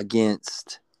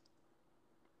against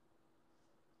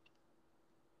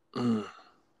I'm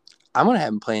going to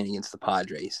have them playing against the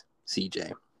Padres,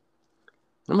 CJ. I'm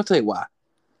going to tell you why.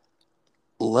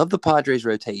 Love the Padres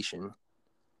rotation.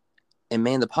 And,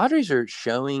 man, the Padres are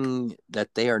showing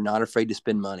that they are not afraid to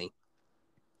spend money.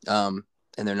 And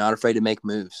they're not afraid to make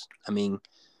moves. I mean,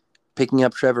 picking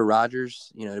up Trevor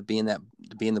Rogers, to be in the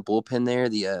bullpen there,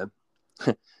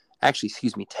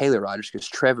 Taylor Rogers, because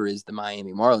Trevor is the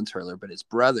Miami Marlins hurler, but his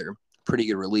brother, pretty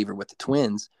good reliever with the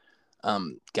Twins,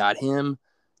 got him.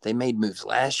 They made moves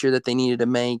last year that they needed to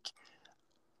make.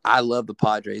 I love the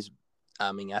Padres.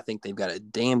 I mean, I think they've got a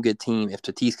damn good team. If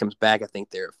Tatis comes back, I think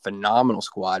they're a phenomenal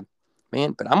squad,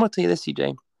 man. But I'm going to tell you this,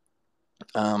 CJ.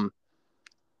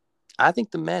 I think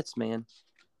the Mets, man.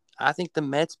 I think the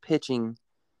Mets pitching,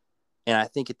 and I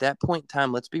think at that point in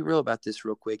time, let's be real about this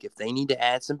real quick. If they need to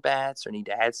add some bats or need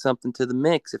to add something to the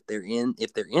mix, if they're in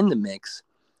the mix,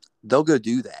 they'll go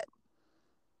do that.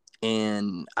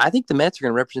 And I think the Mets are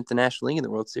going to represent the National League in the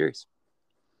World Series.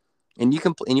 And you'll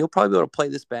probably be able to play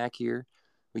this back here.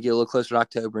 We get a little closer to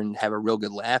October and have a real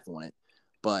good laugh on it.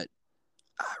 But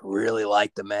I really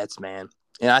like the Mets, man.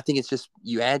 And I think it's just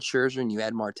you add Scherzer and you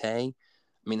add Marte. I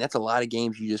mean, that's a lot of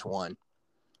games you just won.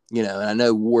 And I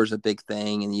know WAR's a big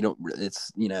thing, and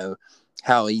it's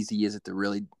how easy is it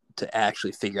to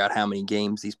actually figure out how many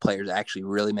games these players actually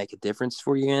really make a difference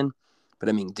for you in. But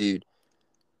I mean, dude,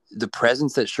 the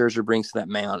presence that Scherzer brings to that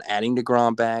mound, adding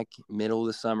DeGrom back middle of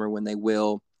the summer when they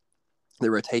will,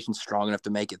 the rotation's strong enough to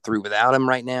make it through without him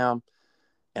right now.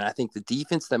 And I think the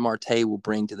defense that Marte will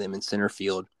bring to them in center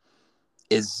field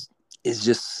is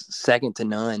just second to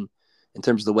none in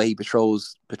terms of the way he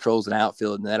patrols an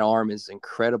outfield. And that arm is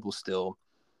incredible still.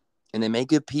 And they make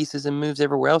good pieces and moves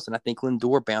everywhere else. And I think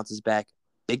Lindor bounces back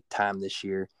big time this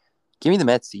year. Give me the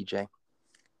Mets, CJ.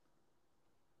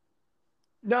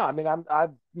 No, I mean, I'm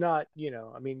not,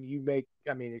 I mean, you make,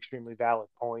 extremely valid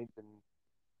points, and,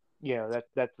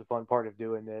 that's the fun part of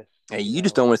doing this. Hey, you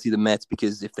just don't want to see the Mets,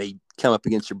 because if they come up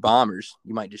against your Bombers,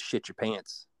 you might just shit your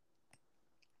pants.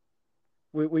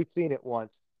 We've seen it once.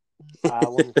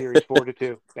 Won the series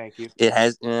 4-2. Thank you. It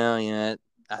has, I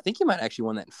think you might actually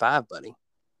won that in 5, buddy.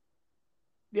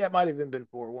 Yeah, it might have even been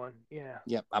 4-1. Yeah.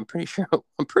 Yep, I'm pretty sure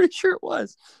it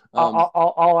was.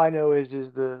 All I know is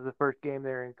the first game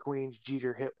there in Queens,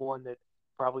 Jeter hit one that's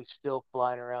probably still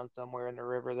flying around somewhere in the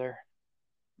river there.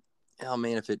 Oh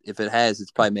man, if it has,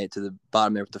 it's probably made it to the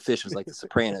bottom there with the fishes like the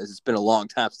Sopranos. It's been a long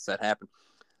time since that happened.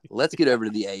 Let's get over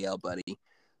to the AL, buddy.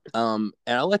 And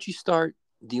I'll let you start.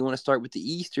 Do you want to start with the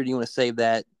East, or do you want to save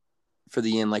that for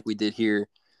the end like we did here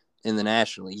in the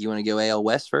National League? You want to go AL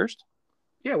West first?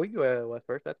 Yeah, we can go AL West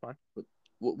first. That's fine.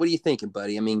 What are you thinking,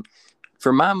 buddy? I mean,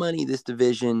 for my money, this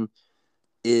division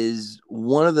is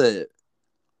one of the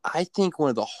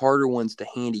harder ones to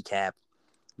handicap,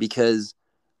 because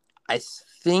I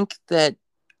think that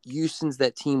Houston's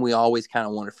that team we always kind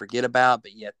of want to forget about,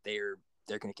 but yet they're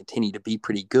going to continue to be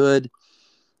pretty good.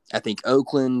 I think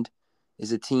Oakland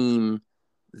is a team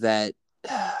that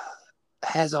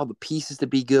has all the pieces to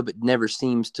be good, but never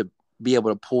seems to be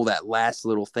able to pull that last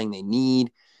little thing they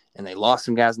need. And they lost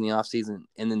some guys in the offseason.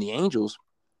 And then the Angels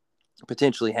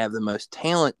potentially have the most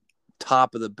talent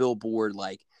top of the billboard,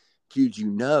 like dudes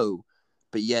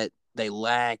but yet they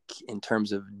lack in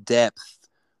terms of depth,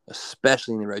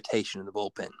 especially in the rotation of the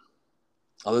bullpen.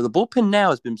 Although the bullpen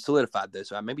now has been solidified, though,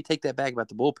 so I maybe take that back about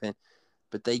the bullpen,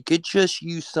 but they could just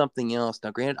use something else.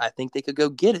 Now, granted, I think they could go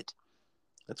get it.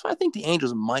 That's why I think the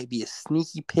Angels might be a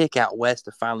sneaky pick out west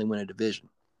to finally win a division.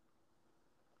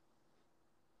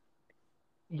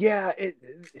 Yeah,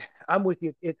 I'm with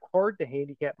you. It's hard to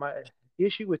handicap. My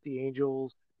issue with the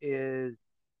Angels is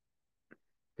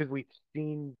because we've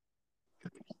seen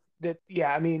that.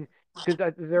 Yeah, I mean,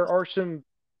 because there are some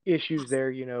issues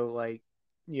there. Can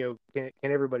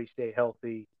everybody stay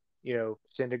healthy?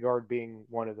 Syndergaard being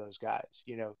one of those guys.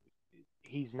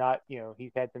 He's not.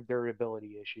 He's had some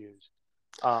durability issues.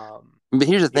 But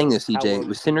here's the thing, though, CJ,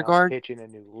 with Syndergaard, pitching a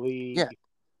new league. Yeah,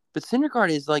 but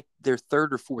Syndergaard is like their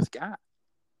third or fourth guy.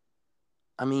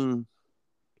 I mean,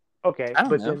 okay, I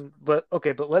don't know. but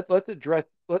let's address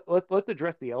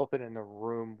the elephant in the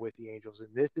room with the Angels, and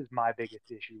this is my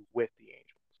biggest issue with the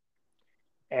Angels,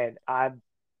 and I'm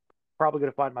probably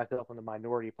going to find myself in the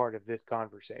minority part of this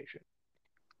conversation.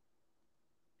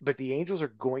 But the Angels are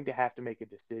going to have to make a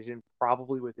decision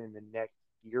probably within the next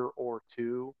year or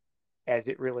two as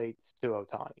it relates to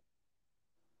Ohtani.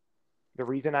 The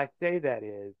reason I say that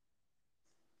is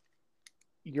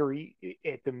you're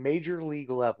at the major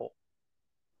league level,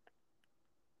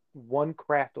 one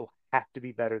craft will have to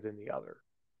be better than the other.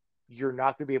 You're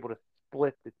not going to be able to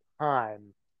split the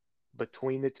time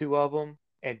between the two of them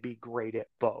and be great at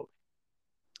both.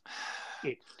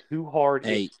 It's too hard.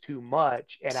 It's too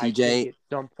much. And CJ, I think at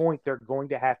some point they're going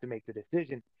to have to make the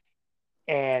decision.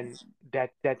 And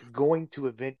that's going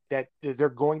to they're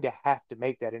going to have to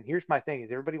make that. And here's my thing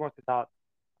is everybody wants to talk.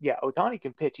 Yeah, Ohtani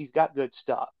can pitch. He's got good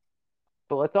stuff.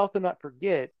 But let's also not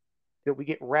forget that we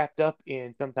get wrapped up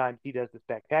in sometimes he does the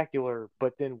spectacular,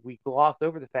 but then we gloss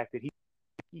over the fact that he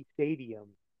Stadium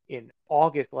in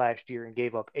August last year and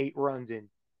gave up 8 runs in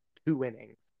 2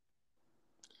 innings.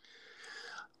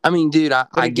 I mean, dude,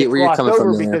 I get where you're coming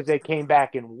from there. Because they came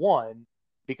back and won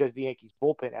because the Yankees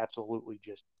bullpen absolutely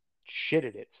just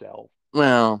shitted itself.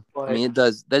 Well, I mean,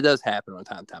 that does happen from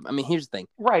time to time. I mean, here's the thing.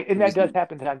 Right, and that does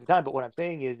happen from time to time, but what I'm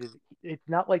saying is it's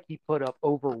not like he put up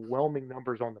overwhelming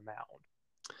numbers on the mound.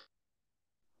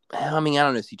 I mean, I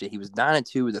don't know, CJ. He was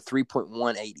 9-2 with a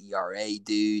 3.18 ERA,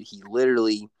 dude. He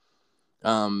literally,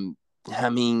 yeah,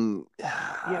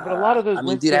 but a lot of those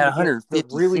wins dude, at 156,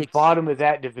 the really bottom of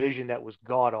that division that was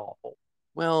god awful.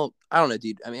 Well, I don't know,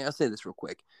 dude. I mean, I'll say this real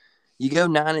quick. You go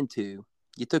 9-2.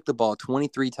 You took the ball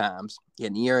 23 times. You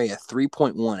had an ERA of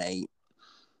 3.18.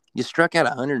 You struck out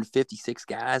 156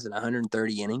 guys in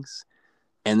 130 innings.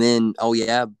 And then, oh,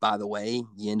 yeah, by the way,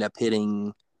 you end up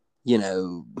hitting, you end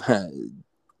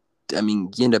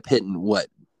up hitting what?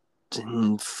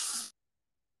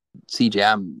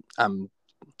 CJ, I'm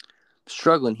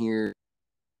struggling here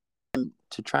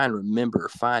to try and remember or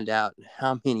find out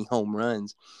how many home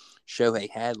runs Shohei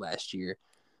had last year.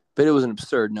 But it was an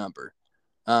absurd number.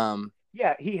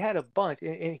 Yeah, he had a bunch.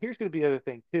 And here's going to be the other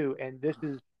thing, too. And this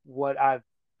is what I've,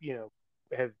 you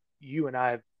and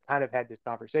I have kind of had this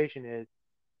conversation is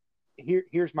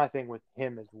here's my thing with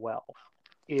him as well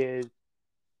is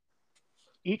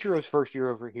Ichiro's first year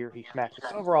over here, he smacked the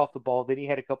cover off the ball. Then he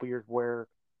had a couple years where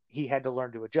he had to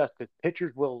learn to adjust because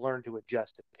pitchers will learn to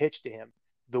adjust to pitch to him.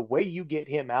 The way you get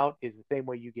him out is the same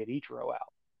way you get Ichiro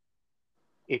out.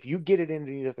 If you get it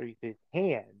into his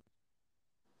hands,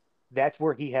 that's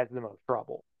where he has the most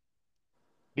trouble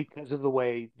because of the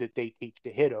way that they teach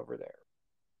to hit over there.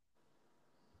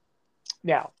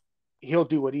 Now, he'll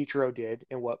do what Ichiro did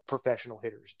and what professional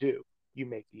hitters do. You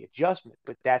make the adjustment,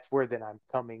 but that's where then I'm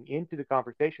coming into the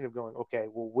conversation of going, okay,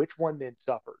 well, which one then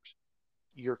suffers?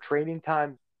 Your training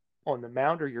time on the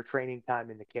mound or your training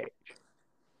time in the cage?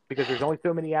 Because there's only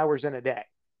so many hours in a day.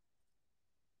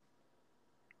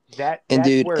 That's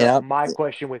where my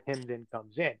question with him then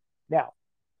comes in. Now,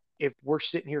 if we're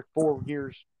sitting here 4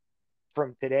 years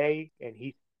from today and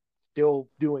he's still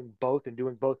doing both and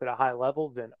doing both at a high level,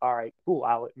 then all right, cool.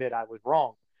 I'll admit I was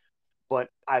wrong. But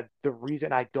the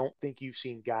reason I don't think you've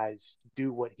seen guys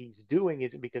do what he's doing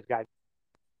isn't because guys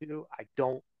do. I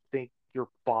don't think your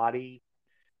body,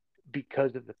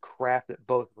 because of the craft that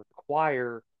both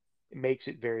require, makes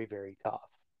it very, very tough.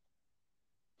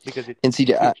 Because it's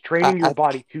training your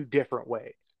body 2 different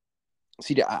ways.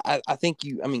 CJ, I think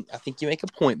you make a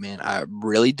point, man. I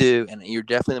really do, and you're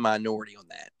definitely the minority on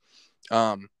that.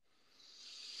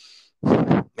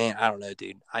 Man, I don't know,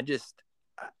 dude. I just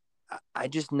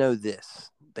know this.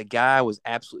 The guy was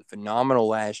absolutely phenomenal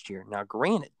last year. Now,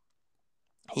 granted,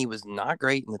 he was not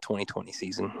great in the 2020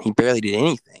 season. He barely did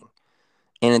anything.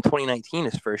 And in 2019,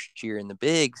 his first year in the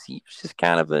bigs, he was just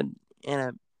kind of an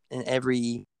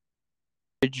every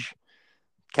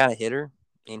kind of hitter,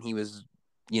 and he was,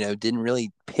 didn't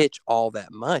really pitch all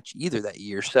that much either that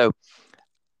year. So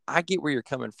I get where you're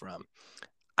coming from.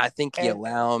 I think you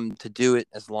allow him to do it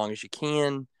as long as you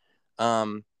can.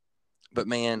 But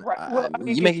man, right. Well,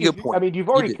 you make a good point. I mean, you've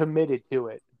already committed to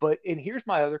it. But and here's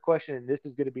my other question, and this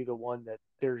is going to be the one that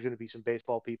there's going to be some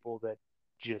baseball people that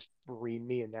just read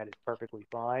me, and that is perfectly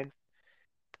fine.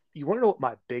 You want to know what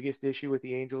my biggest issue with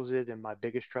the Angels is, and my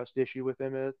biggest trust issue with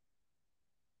them is?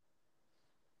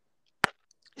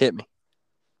 Hit me.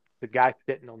 The guy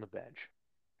sitting on the bench.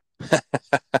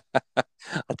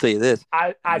 I'll tell you this.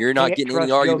 You're not getting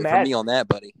any argument from me on that,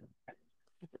 buddy.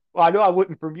 Well, I know I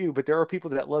wouldn't from you, but there are people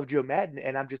that love Joe Madden,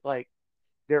 and I'm just like,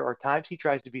 there are times he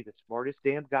tries to be the smartest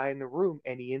damn guy in the room,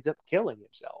 and he ends up killing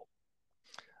himself.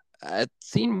 I've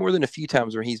seen more than a few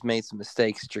times where he's made some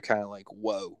mistakes that you're kind of like,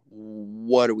 whoa,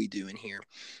 what are we doing here?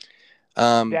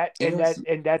 That's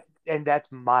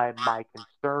my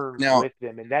concern with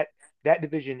them, and that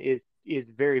division is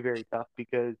very, very tough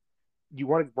because you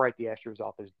want to write the Astros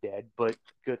off as dead, but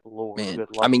good Lord, man.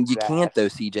 Good luck. I mean, you can't though,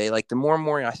 CJ. Like the more and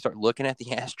more I start looking at the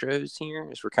Astros here,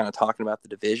 as we're kind of talking about the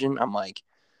division, I'm like,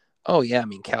 oh yeah, I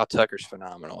mean, Cal Tucker's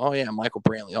phenomenal. Oh yeah, Michael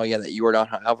Brantley. Oh yeah, that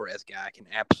Yordan Alvarez guy can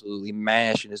absolutely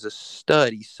mash and is a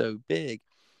stud. He's so big.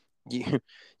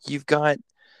 You've got,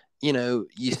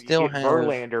 you still have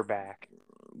Verlander back.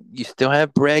 You still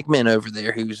have Bregman over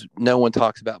there, who's no one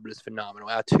talks about, but is phenomenal.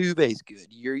 Altuve's good.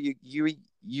 Yuli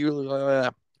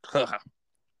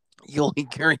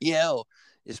Gurriel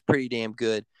is pretty damn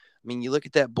good. I mean, you look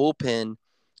at that bullpen;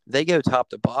 they go top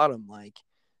to bottom. Like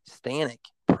Stanek,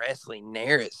 Presley,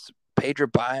 Neris, Pedro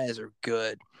Baez are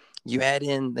good. You add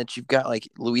in that you've got like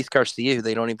Luis Garcia, who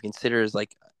they don't even consider as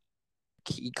like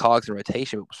key cogs in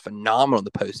rotation, but was phenomenal in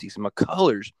the postseason.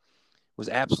 McCullers was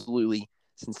absolutely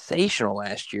sensational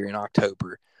last year in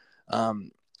October.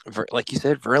 Like you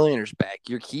said, Verlander's back.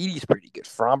 Urquidy's pretty good.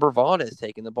 Framber Valdez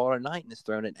taking the ball tonight and is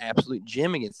throwing an absolute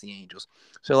gem against the Angels.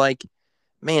 So, like,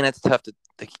 man, that's tough to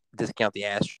discount the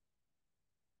Astros.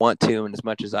 Want to, and as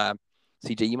much as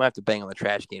CJ, you might have to bang on the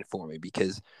trash can for me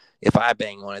because if I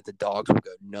bang on it, the dogs will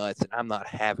go nuts, and I'm not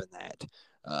having that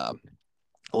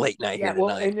late night here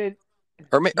tonight.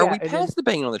 Are we past the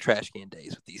banging on the trash can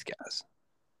days with these guys?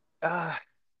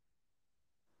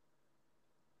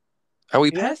 Are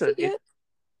we past it yet?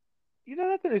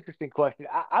 That's an interesting question.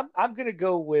 I'm going to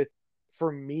go with,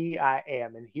 for me, I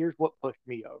am, and here's what pushed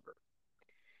me over,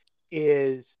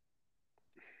 is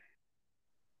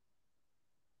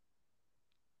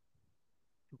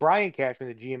Brian Cashman,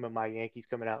 the GM of my Yankees,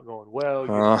 coming out and going, well,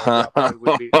 probably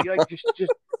would be like,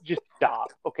 just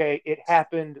stop, okay? It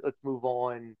happened. Let's move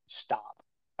on. Stop.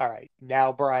 All right,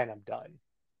 now, Brian, I'm done.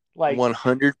 Like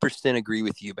 100% agree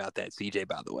with you about that, CJ.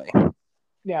 By the way,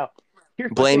 now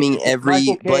blaming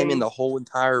the whole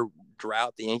entire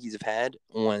drought the Yankees have had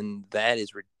on that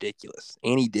is ridiculous,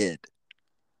 and he did.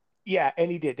 Yeah, and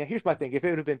he did. Now, here's my thing: if it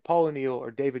would have been Paul O'Neill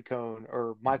or David Cohn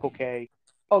or Michael Kay,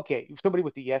 okay, somebody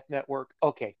with the Yes Network,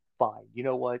 okay, fine. You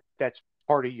know what? That's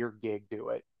part of your gig. Do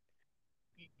it.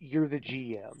 You're the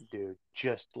GM, dude.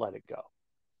 Just let it go.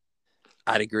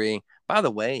 I'd agree. By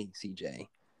the way, CJ,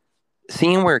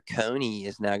 seeing where Coney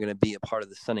is now going to be a part of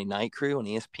the Sunday Night Crew on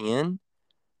ESPN,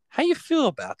 how you feel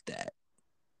about that?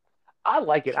 I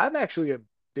like it. I'm actually a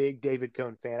big David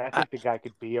Cohn fan. I think the guy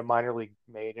could be a minor league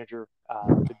manager.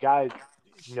 The guy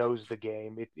knows the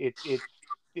game. It's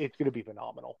going to be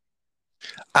phenomenal.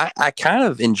 I kind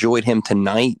of enjoyed him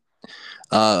tonight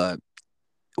with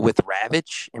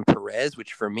Ravitch and Perez,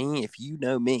 which for me, if you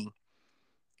know me,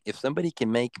 if somebody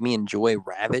can make me enjoy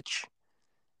Ravitch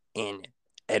and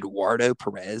Eduardo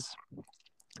Perez,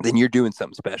 then you're doing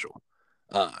something special.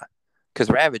 Because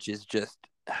Ravitch is just,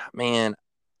 man,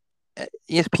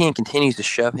 ESPN continues to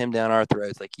shove him down our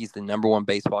throats like he's the number one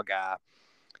baseball guy.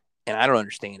 And I don't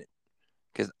understand it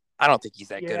because I don't think he's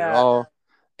that good at all.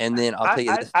 And then I'll tell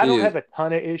you this, too. I don't have a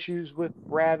ton of issues with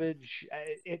Ravitch.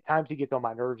 At times he gets on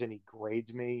my nerves and he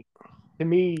grades me. To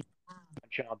me,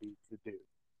 Shambi's the dude.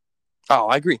 Oh,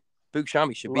 I agree. Boog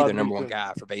Shambi should be their number one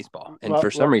guy for baseball. And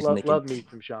for some reason,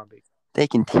 they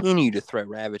continue to throw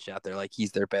Ravitch out there like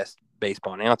he's their best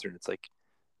baseball announcer. And it's like,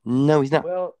 no, he's not.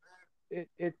 Well,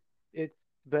 it's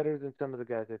better than some of the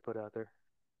guys they put out there.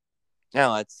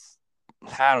 No, I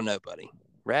don't know, buddy.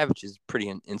 Ravitch is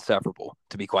pretty insufferable,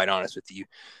 to be quite honest with you.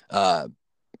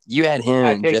 You had him.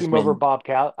 I'd take him over Bob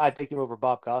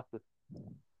Costas.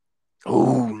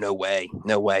 Oh, no way.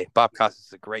 No way. Bob Costas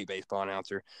is a great baseball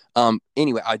announcer.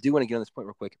 Anyway, I do want to get on this point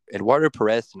real quick. Eduardo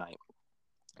Perez tonight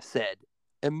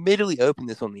admittedly opened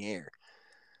this on the air,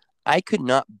 I could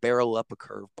not barrel up a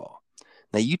curveball.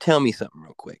 Now, you tell me something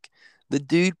real quick. The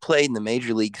dude played in the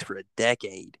major leagues for a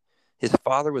decade. His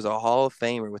father was a Hall of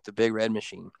Famer with the Big Red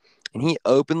Machine, and he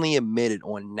openly admitted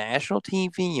on national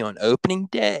TV on opening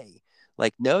day,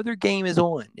 like no other game is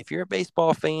on. If you're a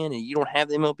baseball fan and you don't have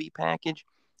the MLB package,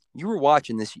 you were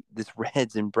watching this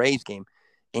Reds and Braves game,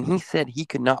 and he said he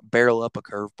could not barrel up a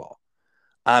curveball.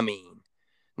 I mean,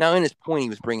 now in his point, he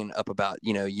was bringing up about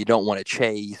you don't want to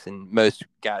chase, and most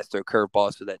guys throw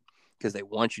curveballs so that because they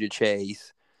want you to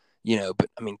chase, But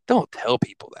I mean, don't tell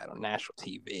people that on national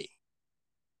TV.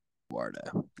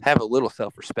 Eduardo, have a little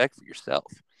self-respect for yourself.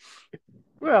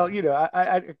 Well,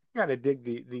 I kind of dig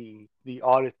the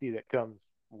honesty that comes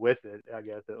with it, I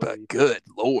guess, at But least. good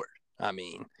Lord, I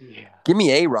mean, Yeah. give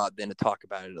me A-Rod then to talk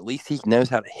about it. At least he knows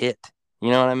how to hit.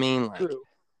 You know what I mean? Like, True.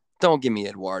 don't give me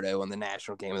Eduardo on the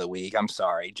national game of the week. I'm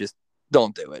sorry, just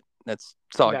don't do it. That's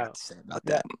all I got to say about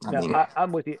that.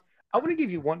 I'm with you. I want to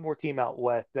give you one more team out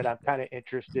west that I'm kind of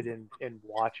interested in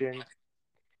watching,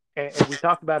 and we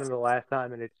talked about it the last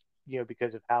time, and it's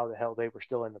because of how the hell they were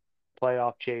still in the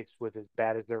playoff chase with as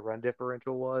bad as their run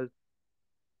differential was.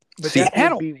 But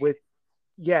that would be with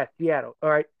Seattle. All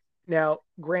right. Now,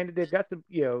 granted, they've got some,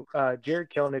 Jared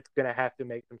Kelenick's going to have to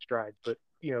make some strides, but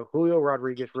Julio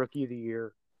Rodriguez, Rookie of the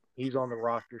Year, he's on the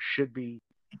roster, should be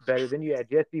better. Then you had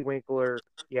Jesse Winkler,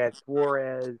 you had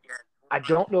Suarez. I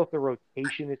don't know if the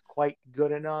rotation is quite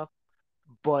good enough,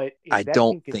 but if that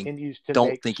team continues to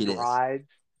make strides,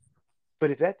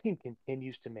 but if that team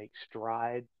continues to make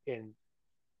strides in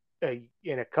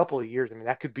a couple of years, I mean,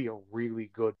 that could be a really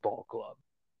good ball club.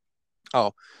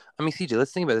 Oh, I mean, CJ,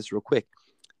 let's think about this real quick.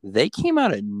 They came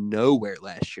out of nowhere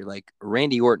last year, like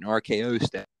Randy Orton RKO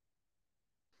step,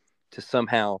 to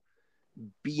somehow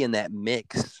be in that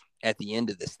mix at the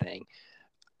end of this thing.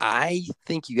 I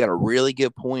think you got a really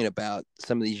good point about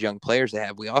some of these young players they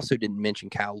have. We also didn't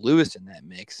mention Kyle Lewis in that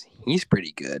mix. He's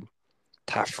pretty good.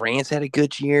 Ty France had a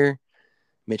good year.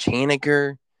 Mitch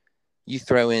Haniger. You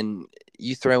throw in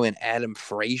Adam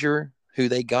Frazier, who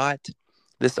they got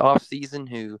this offseason,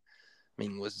 who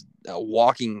was a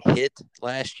walking hit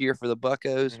last year for the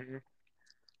Buccos. Mm-hmm.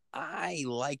 I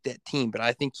like that team, but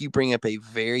I think you bring up a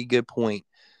very good point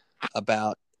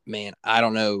about, man, I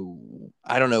don't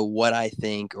know what I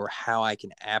think or how I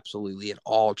can absolutely at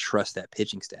all trust that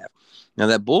pitching staff. Now,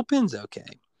 that bullpen's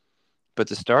okay, but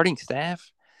the starting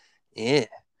staff,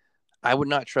 I would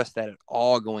not trust that at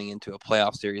all going into a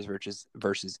playoff series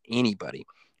versus anybody.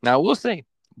 Now, I will say,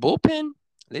 bullpen,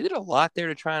 they did a lot there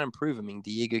to try and improve. I mean,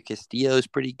 Diego Castillo is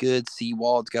pretty good.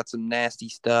 Seawald's got some nasty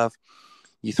stuff.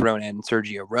 You throw in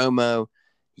Sergio Romo.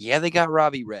 Yeah, they got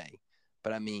Robbie Ray.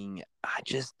 But, I mean, I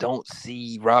just don't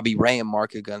see Robbie Ray and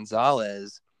Marco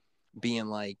Gonzalez being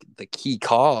like the key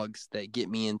cogs that get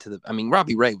me into the – I mean,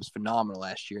 Robbie Ray was phenomenal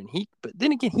last year. But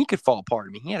then again, he could fall apart.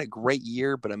 I mean, he had a great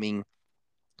year, but, I mean,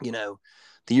 the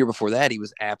year before that, he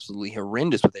was absolutely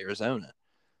horrendous with Arizona.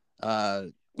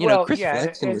 Chris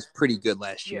Flexen was pretty good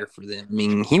last year for them. I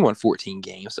mean, he won 14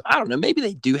 games. So I don't know. Maybe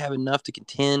they do have enough to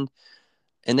contend,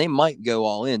 and they might go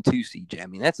all in too, CJ. I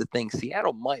mean, that's the thing.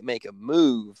 Seattle might make a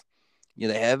move.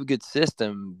 They have a good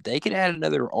system. They could add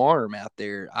another arm out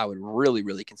there. I would really,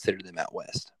 really consider them out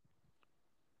west.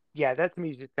 Yeah, that to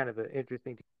me is just kind of an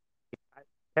interesting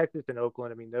 – Texas and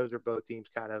Oakland, I mean, those are both teams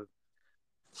kind of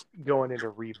going into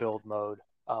rebuild mode,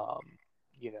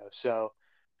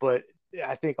 but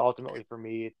I think ultimately for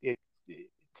me, it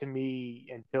to me,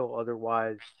 until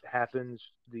otherwise happens,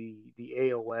 the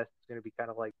AL West is going to be kind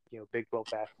of like, Big 12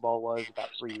 basketball was about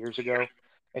 3 years ago.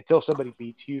 Until somebody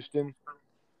beats Houston,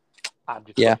 I'm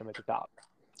just putting them at the top.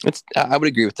 I would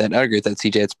agree with that. I agree with that,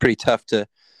 CJ. It's pretty tough to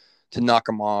knock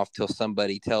them off till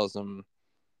somebody tells them,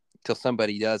 till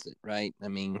somebody does it, right? I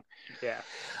mean, yeah.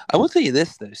 I will tell you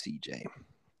this, though, CJ.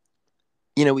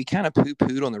 We kind of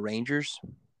poo-pooed on the Rangers.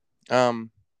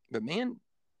 But, man,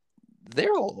 they're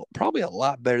probably a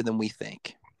lot better than we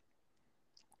think.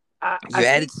 I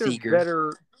added think they're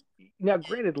better. Now,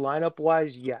 granted,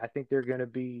 lineup-wise, yeah, I think they're going to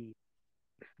be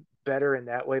better in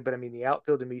that way. But, I mean, the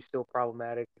outfield to me is still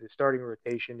problematic. The starting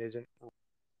rotation isn't.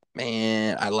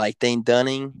 Man, I like Dane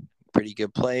Dunning. Pretty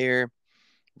good player.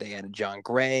 They added John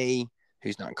Gray,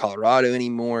 who's not in Colorado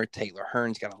anymore. Taylor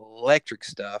Hearn's got electric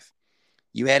stuff.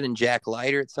 You add in Jack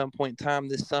Leiter at some point in time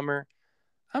this summer.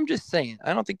 I'm just saying,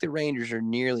 I don't think the Rangers are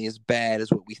nearly as bad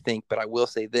as what we think, but I will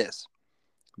say this.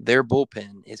 Their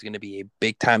bullpen is going to be a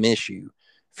big-time issue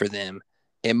for them.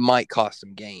 It might cost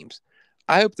them games.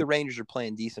 I hope the Rangers are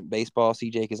playing decent baseball,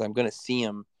 CJ, because I'm going to see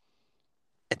them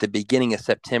at the beginning of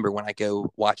September when I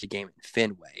go watch a game in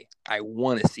Fenway. I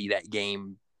want to see that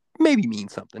game maybe mean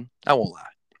something. I won't lie.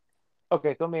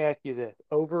 Okay, so let me ask you this: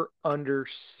 over under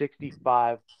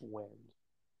 65 wins.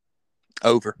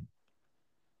 Over.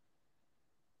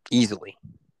 Easily.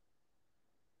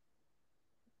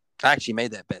 I actually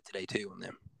made that bet today too on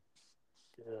them.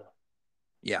 Ugh.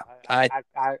 Yeah. I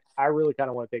really kind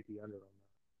of want to take the under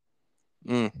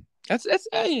on that. That's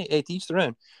hey, to each their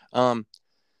own.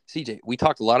 CJ, we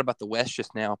talked a lot about the West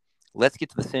just now. Let's get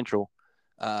to the Central.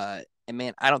 And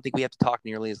man, I don't think we have to talk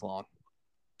nearly as long.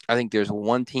 I think there's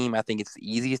one team. I think it's the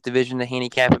easiest division to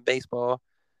handicap in baseball.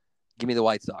 Give me the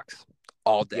White Sox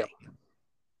all day.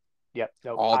 Yep.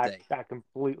 No, all day. I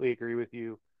completely agree with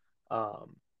you.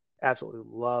 Absolutely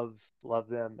love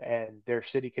them, and their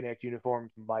City Connect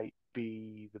uniforms might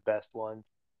be the best ones.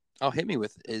 Oh, hit me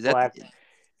with is Black. that?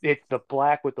 It's the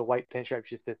black with the white pinstripes,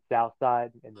 just the south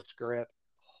side and the script.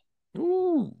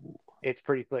 Ooh. It's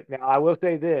pretty slick. Now, I will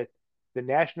say this: the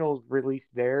Nationals released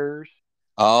theirs. It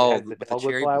Oh, has the with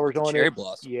dogwood flowers on cherry it.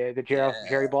 blossom. Yeah, the Yeah.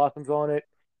 cherry blossoms on it.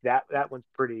 That one's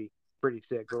pretty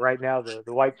sick. But right now, the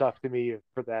White Sox to me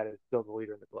for that is still the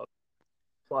leader in the club.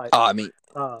 But I mean,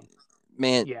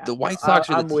 man, yeah, the White Sox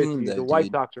are the I'm with team, you. though, The White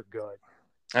dude. Sox are good.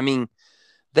 I mean,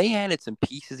 they added some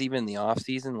pieces even in the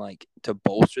offseason, like to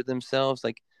bolster themselves.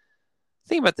 Like,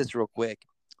 think about this real quick.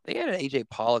 They added AJ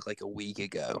Pollock like a week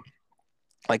ago.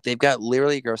 Like, they've got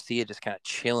Literally Garcia just kind of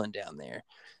chilling down there.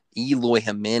 Eloy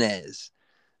Jimenez,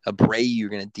 Abreu, you're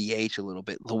going to DH a little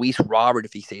bit. Luis Robert,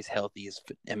 if he stays healthy, is,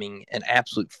 an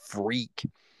absolute freak.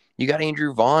 You got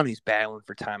Andrew Vaughn, who's battling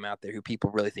for time out there, who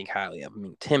people really think highly of. I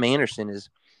mean, Tim Anderson is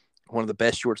one of the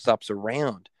best shortstops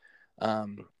around.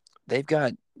 They've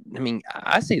got,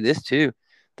 I say this too.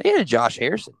 They had Josh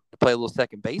Harrison to play a little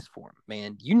second base for him.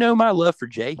 Man, you know my love for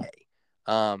Jay Hay.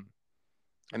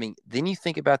 Then you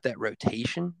think about that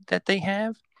rotation that they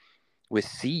have with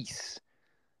Cease,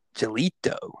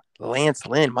 Jalito, Lance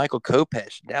Lynn, Michael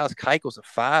Kopech, Dallas Keuchel's a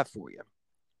 5 for you.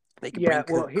 They could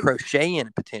bring Crochet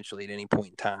in potentially at any point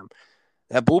in time.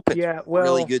 That bullpen's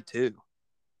really good too.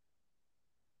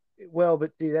 Well,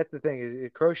 but see, that's the thing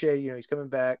is Crochet. He's coming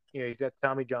back. He's got the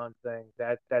Tommy John thing.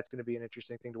 That's going to be an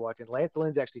interesting thing to watch. And Lance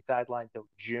Lynn's actually sidelined until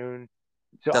June.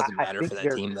 So doesn't matter for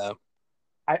that team though.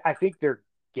 I think their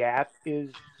gap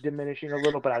is diminishing a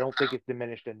little, but I don't think it's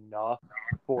diminished enough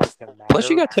for it to matter. Plus,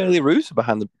 you got Tony La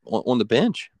Russa on the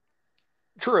bench.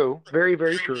 True, very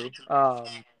very true. So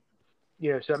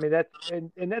that's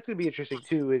and that's going to be interesting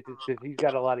too. Is because he's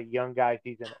got a lot of young guys.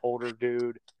 He's an older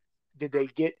dude. Did they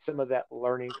get some of that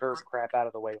learning curve crap out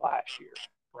of the way last year?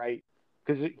 Right?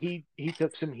 Because he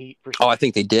took some heat for. I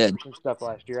think they did some stuff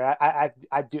last year. I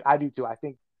do too. I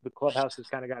think the clubhouse has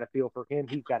kind of got a feel for him.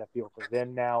 He's got a feel for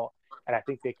them now, and I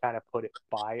think they kind of put it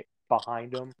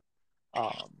behind him.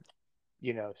 But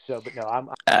no,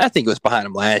 I think it was behind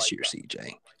him last year,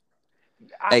 CJ.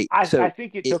 I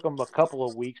think it took them a couple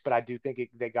of weeks, but I do think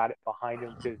they got it behind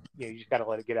them because you just got to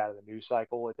let it get out of the news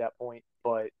cycle at that point.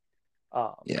 But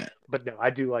but no,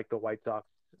 I do like the White Sox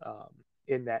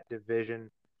in that division.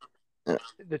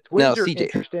 The Twins are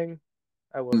interesting.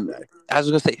 I will say. I was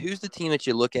going to say, who's the team that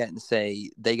you look at and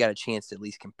say they got a chance to at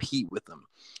least compete with them?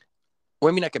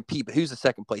 Well, not compete, but who's the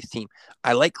second place team?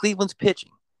 I like Cleveland's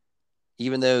pitching,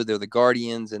 even though they're the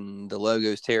Guardians and the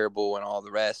logo's terrible and all the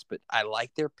rest. But I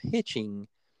like their pitching.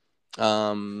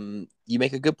 You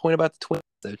make a good point about the Twins,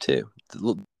 though, too.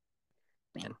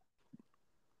 Man.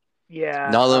 Yeah.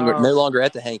 No longer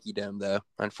at the Yankee Dome, though,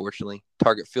 unfortunately.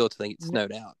 Target Field, I think it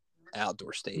snowed out.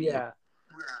 Outdoor stadium. Yeah.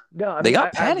 No, they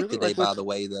got Paddock really today, by the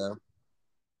way, though.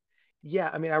 Yeah,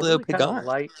 I really kind of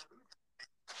like.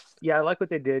 Yeah, I like what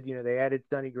they did. They added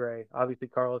Sonny Gray. Obviously,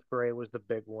 Carlos Correa was the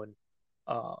big one.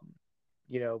 But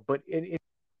it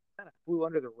kind of flew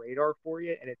under the radar for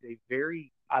you, and it's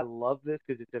I love this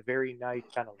because it's a very nice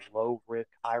kind of low risk,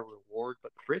 high reward.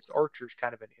 But Chris Archer's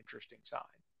kind of an interesting sign.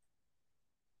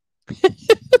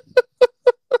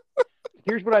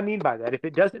 Here's what I mean by that. If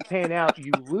it doesn't pan out,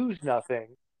 you lose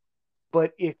nothing.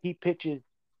 But if he pitches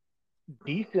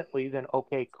decently, then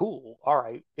okay, cool. All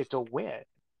right, it's a win.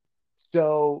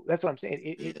 So that's what I'm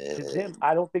saying. To them,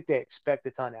 I don't think they expect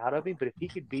a ton out of him. But if he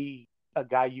could be a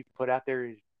guy you put out there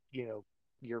as,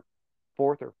 your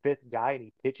fourth or fifth guy and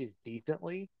he pitches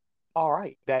decently, all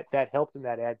right, that helps him.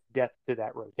 That adds depth to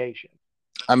that rotation.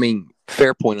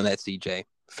 Fair point on that, CJ.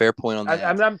 Fair point on that.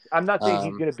 I'm not saying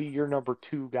he's going to be your number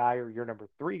 2 guy or your number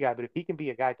 3 guy, but if he can be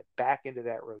a guy to back into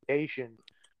that rotation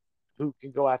who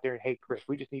can go out there and, hey, Chris,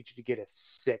 we just need you to get a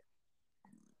 6.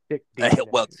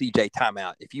 Well, CJ,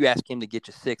 timeout. If you ask him to get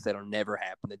you 6, that'll never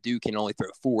happen. The dude can only throw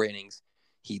 4 innings.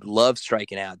 He loves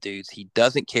striking out dudes. He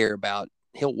doesn't care about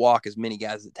 – he'll walk as many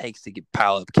guys as it takes to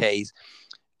pile up Ks.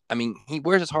 He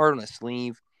wears his heart on his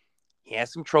sleeve. He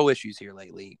has some troll issues here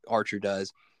lately. Archer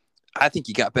does. I think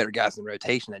you got better guys in the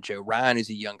rotation than Joe Ryan, who's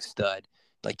a young stud.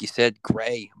 Like you said,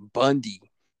 Gray, Bundy.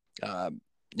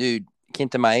 Dude,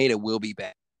 Kenta Maeda will be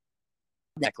back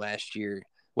last year.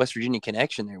 West Virginia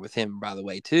connection there with him, by the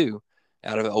way, too,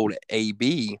 out of old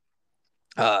AB.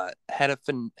 Had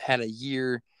a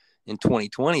year in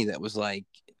 2020 that was like,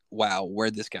 wow,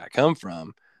 where'd this guy come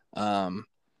from? I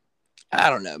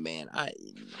don't know, man.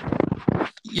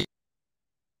 You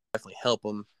definitely help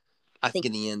him. I think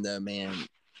in the end, though, man,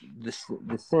 the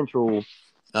Central,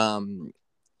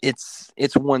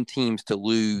 it's one team's to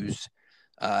lose.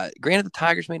 Granted, the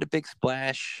Tigers made a big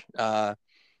splash,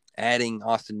 adding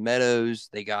Austin Meadows.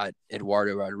 They got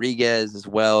Eduardo Rodriguez as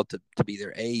well to be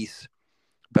their ace.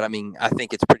 But I mean, I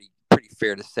think it's pretty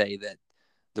fair to say that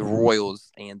the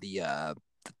Royals and the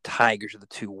Tigers are the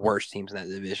two worst teams in that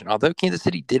division. Although Kansas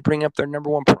City did bring up their number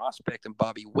one prospect in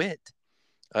Bobby Witt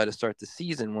to start the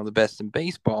season, one of the best in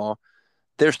baseball,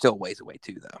 they're still ways away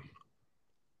too, though.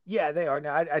 Yeah, they are.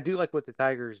 Now, I do like what the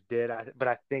Tigers did, but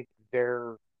I think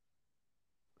they're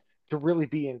to really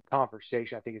be in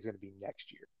conversation. I think it's going to be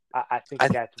next year. I think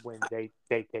that's when they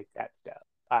take that step.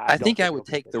 I think I would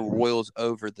take the Royals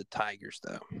over the Tigers,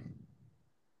 though.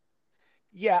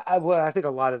 Yeah, I think a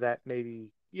lot of that a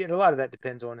lot of that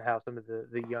depends on how some of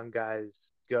the young guys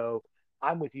go.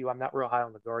 I'm with you. I'm not real high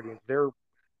on the Guardians.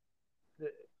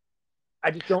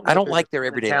 I just don't. I don't like their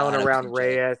everyday talent around CJ.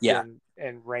 Reyes yeah.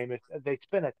 and Ramis. They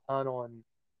spend a ton on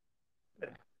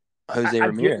Jose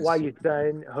Ramirez. I get why you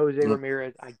signed Jose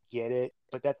Ramirez. I get it,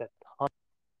 but that's a ton.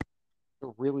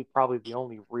 They're really probably the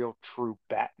only real true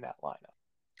bat in that lineup.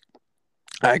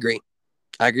 I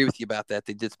agree with you about that.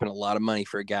 They did spend a lot of money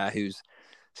for a guy who's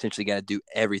essentially got to do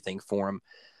everything for him.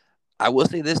 I will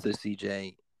say this though,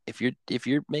 CJ, if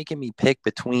you're making me pick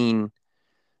between,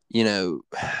 man,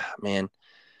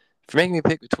 if you're making me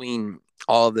pick between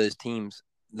all of those teams,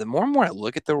 the more and more I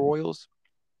look at the Royals,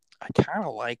 I kind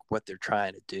of like what they're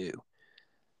trying to do.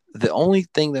 The only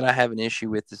thing that I have an issue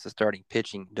with is the starting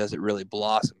pitching doesn't really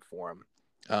blossom for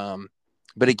them.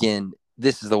 But again,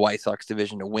 this is the White Sox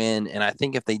division to win, and I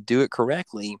think if they do it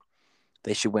correctly,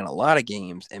 they should win a lot of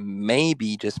games and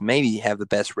maybe, just maybe, have the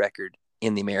best record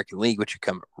in the American League, which would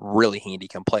come really handy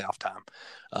come playoff time.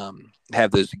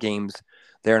 Have those games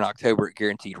there in October at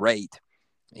guaranteed rate.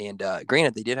 And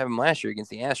granted, they did have them last year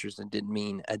against the Astros and didn't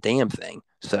mean a damn thing.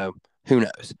 So who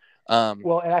knows?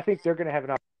 Well, and I think they're going to have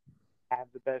an opportunity to have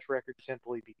the best record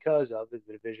simply because of the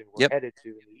division we're headed to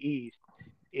in the East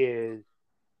is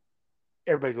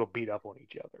everybody's going to beat up on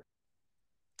each other.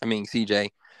 I mean, CJ,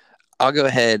 I'll go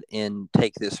ahead and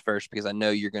take this first because I know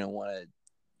you're going to want to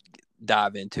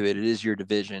dive into it. It is your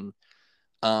division.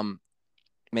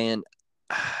 Man,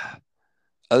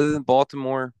 other than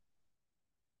Baltimore,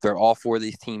 they're all four of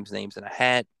these teams' names in a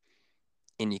hat,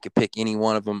 and you could pick any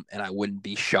one of them, and I wouldn't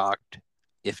be shocked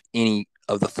if any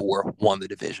of the four won the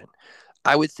division.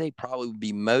 I would say probably would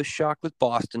be most shocked with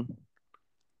Boston.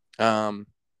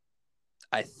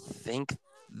 I think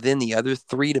then the other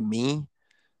three to me,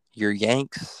 your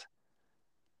Yanks,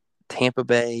 Tampa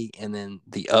Bay, and then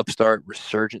the upstart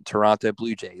resurgent Toronto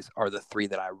Blue Jays are the three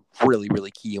that I really,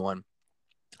 really key on.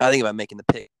 I think about making the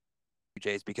pick Blue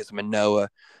Jays because of Manoah,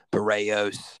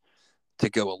 Barrios to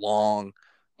go along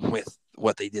with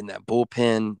what they did in that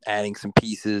bullpen, adding some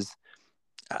pieces.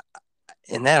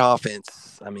 In that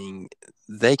offense, I mean,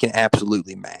 they can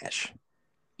absolutely mash.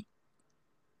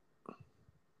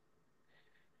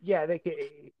 Yeah, they can.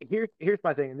 Here's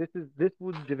my thing, and this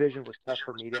division was tough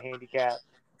for me to handicap,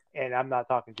 and I'm not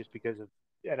talking just because of,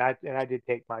 and I did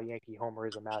take my Yankee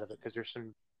homerism out of it because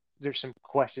there's some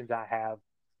questions I have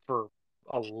for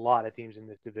a lot of teams in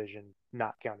this division,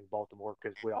 not counting Baltimore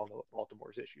because we all know what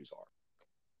Baltimore's issues are.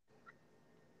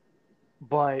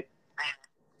 But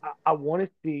I want to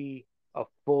see a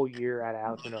full year out of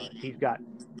Alex Manoah. He's got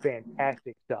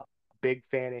fantastic stuff. Big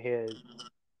fan of his.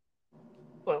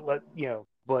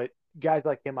 But guys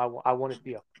like him, I want to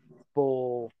see a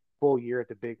full year at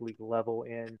the big league level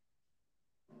in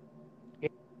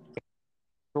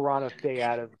Toronto, stay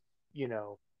out of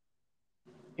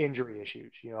injury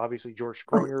issues. Obviously George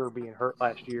Springer being hurt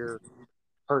last year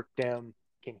hurt them.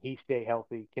 Can he stay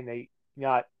healthy? Can the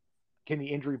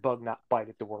injury bug not bite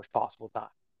at the worst possible time?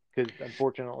 Because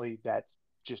unfortunately, that's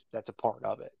a part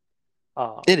of it.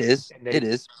 It is.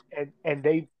 And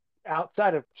they,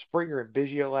 outside of Springer and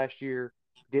Biggio last year,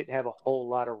 didn't have a whole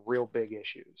lot of real big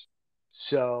issues.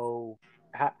 So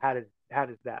how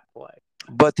does that play?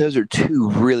 But those are two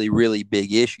really, really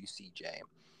big issues, CJ.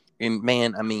 And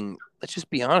man, I mean, let's just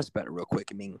be honest about it real quick.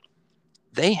 I mean,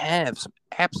 they have some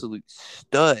absolute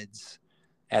studs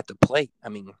at the plate. I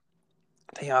mean,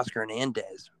 Teoscar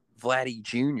Hernandez, Vladdy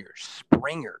Jr.,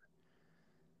 Springer.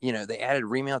 You know, they added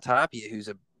Remel Tapia, who's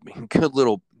a good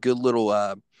little,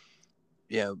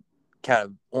 kind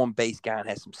of on base guy and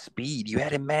has some speed. You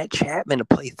added Matt Chapman to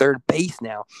play third base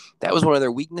now. That was one of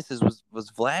their weaknesses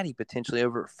was Vladdy potentially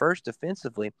over at first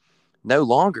defensively. No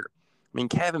longer. I mean,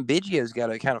 Kevin Biggio's got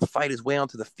to kind of fight his way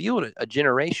onto the field, a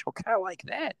generational guy like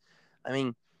that. I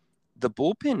mean, the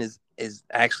bullpen is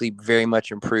actually very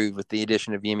much improved with the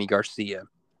addition of Yimi Garcia.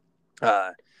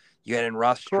 You had in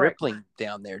Ross Stripling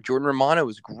down there. Jordan Romano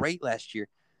was great last year.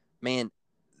 Man,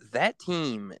 that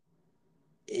team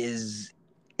is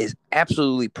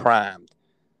absolutely primed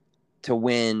to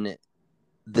win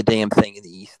the damn thing in the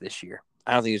East this year.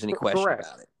 I don't think there's any question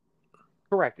about it.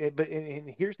 Correct. But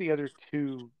here's the other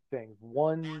two things.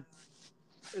 One,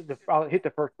 I'll hit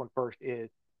the first one first, is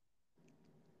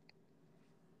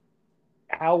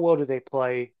how well do they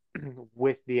play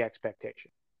with the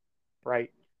expectation,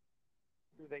 right?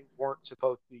 They weren't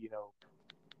supposed to,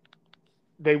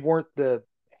 they weren't the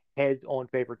heads-on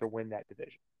favorite to win that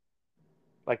division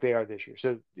like they are this year.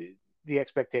 So the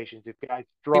expectations, if guys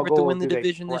struggle favorite to win the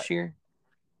division this year,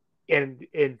 and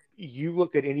you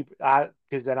looked at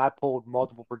because then I pulled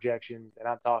multiple projections, and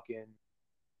I'm talking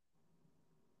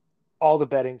all the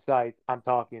betting sites. I'm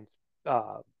talking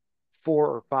 4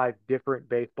 or 5 different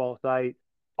baseball sites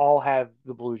all have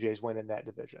the Blue Jays winning that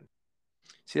division.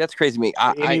 See, that's crazy to me.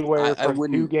 Anywhere from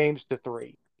 2 games to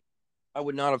 3. I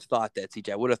would not have thought that,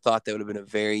 CJ. I would have thought that would have been a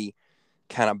very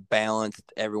kind of balanced.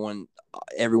 Everyone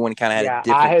kind of had a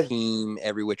different team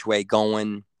every which way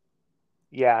going.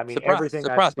 Yeah, I mean, everything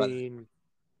I've seen.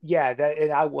 Yeah,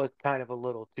 and I was kind of a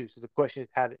little too. So the question is,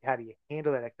 how do you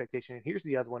handle that expectation? And here's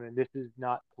the other one, and this is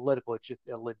not political; it's just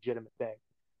a legitimate thing.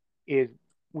 Is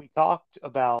we talked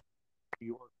about New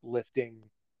York lifting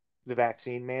the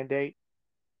vaccine mandate.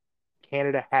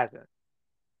 Canada hasn't.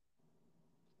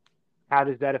 How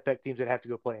does that affect teams that have to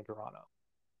go play in Toronto?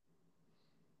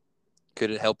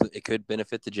 Could it help? It could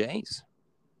benefit the Jays.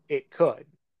 It could.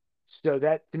 So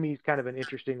that, to me, is kind of an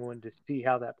interesting one to see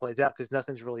how that plays out, because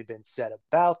nothing's really been said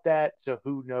about that. So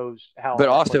who knows how. But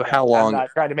also, how long? I'm not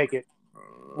trying to make it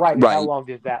right. And how long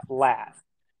does that last?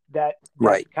 That's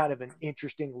kind of an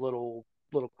interesting little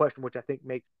question, which I think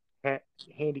makes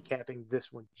handicapping this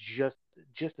one just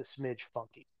a smidge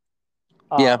funky.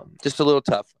 Yeah, just a little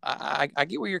tough. I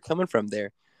get where you're coming from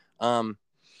there. But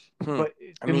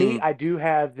to me, I do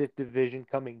have this division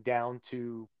coming down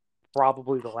to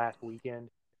probably the last weekend.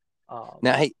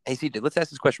 Now, hey, CJ, let's ask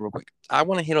this question real quick. I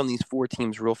want to hit on these 4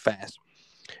 teams real fast.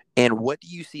 And what do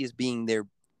you see as being the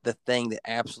thing that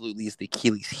absolutely is the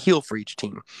Achilles heel for each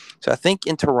team? So I think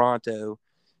in Toronto,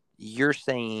 you're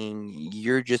saying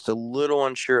you're just a little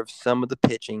unsure of some of the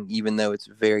pitching, even though it's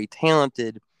very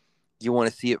talented. You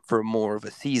want to see it for more of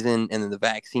a season, and then the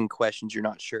vaccine questions, you're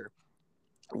not sure.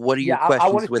 What are your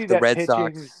questions with the Red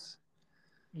Sox?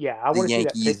 Yeah, I want to see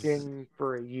that pitching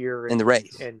for a year. And the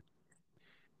Rays. And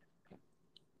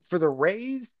for the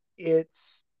Rays, I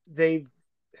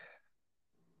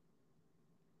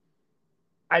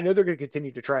know they're going to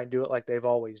continue to try and do it like they've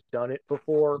always done it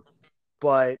before,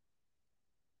 but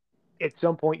at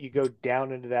some point you go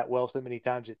down into that well so many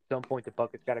times, at some point the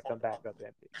bucket's got to come back up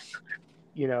empty.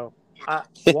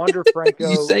 Wander Franco.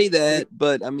 You say that,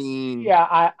 but I mean,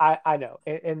 yeah, I know.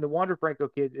 And the Wander Franco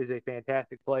kid is a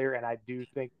fantastic player, and I do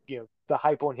think the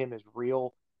hype on him is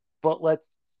real. But let's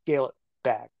scale it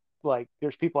back. Like,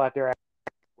 there's people out there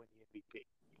win the MVP.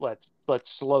 Let's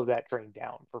slow that train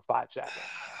down for 5 seconds.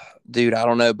 Dude, I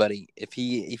don't know, buddy. If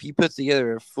he puts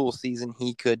together a full season,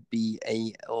 he could be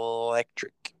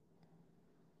electric.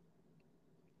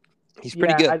 He's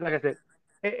pretty good. Like I said.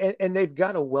 And they've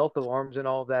got a wealth of arms and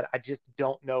all of that. I just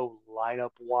don't know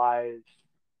lineup-wise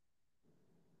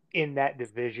in that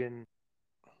division.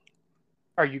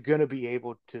 Are you going to be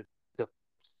able to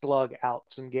slug out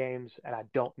some games? And I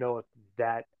don't know if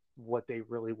that's what they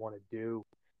really want to do.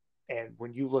 And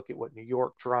when you look at what New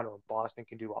York, Toronto, and Boston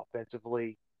can do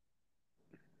offensively,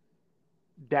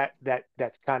 that's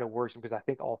kind of worrisome, because I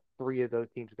think all 3 of those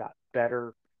teams got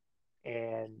better,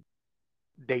 and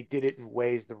they did it in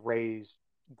ways the Rays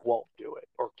won't do it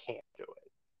or can't do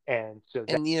it. And so,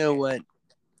 you know what?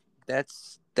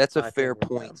 That's a fair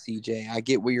point, CJ. I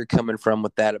get where you're coming from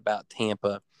with that about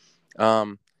Tampa.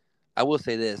 I will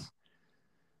say this.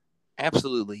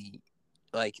 Absolutely.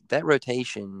 Like, that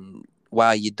rotation,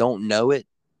 while you don't know it,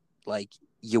 like,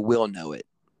 you will know it.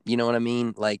 You know what I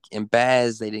mean? Like, in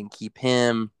Baz, they didn't keep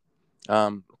him.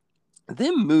 Them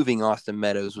moving Austin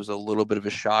Meadows was a little bit of a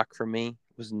shock for me.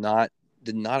 Did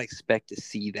not expect to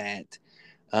see that.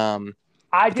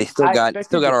 But they still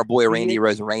got our boy Randy it.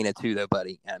 Rosarena too, though,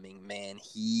 buddy. I mean, man,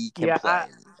 he can play.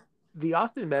 The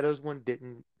Austin Meadows one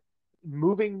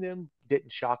moving them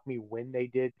didn't shock me when they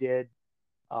did,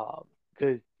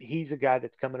 because he's a guy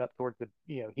that's coming up towards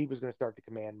he was going to start to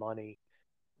command money.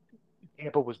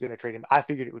 Tampa was going to trade him. I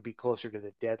figured it would be closer to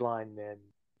the deadline than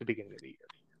the beginning of the year.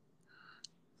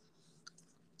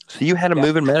 So you had him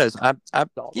moving Meadows.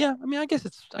 Yeah. I mean, I guess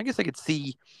I could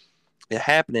see it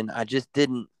happening. I just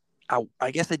didn't.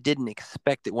 I guess I didn't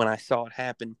expect it when I saw it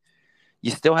happen.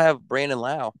 You still have Brandon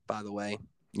Lau, by the way,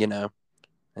 and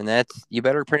that's, you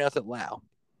better pronounce it Lau.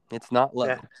 It's not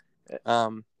Low.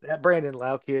 That Brandon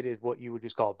Lau kid is what you would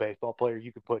just call a baseball player.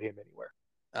 You could put him anywhere.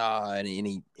 And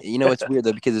he, it's weird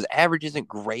though, because his average isn't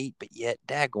great, but yet,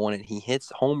 daggone it, he hits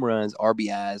home runs,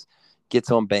 RBIs,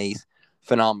 gets on base,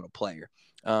 phenomenal player.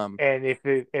 And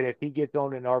if he gets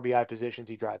on in RBI positions,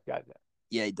 he drives guys out.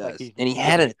 Yeah, he does. And he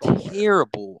had a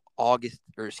terrible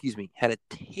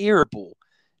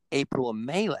April and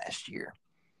May last year.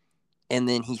 And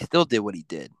then he still did what he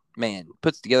did. Man,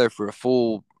 puts together for a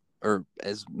full, or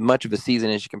as much of a season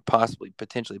as you can possibly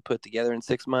potentially put together in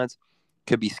 6 months.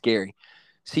 Could be scary.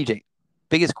 CJ,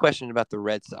 biggest question about the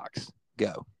Red Sox.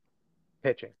 Go.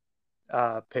 Pitching.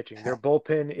 Their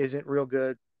bullpen isn't real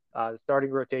good. The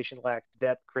starting rotation lacks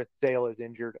depth. Chris Sale is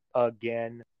injured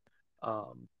again,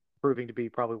 proving to be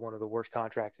probably one of the worst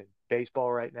contracts in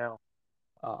baseball right now,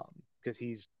 because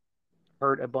he's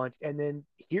hurt a bunch. And then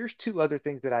here's two other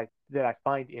things that I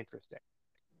find interesting.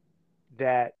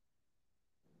 That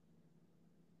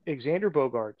Xander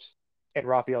Bogaerts and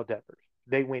Rafael Devers,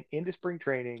 they went into spring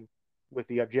training with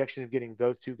the objection of getting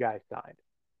those two guys signed.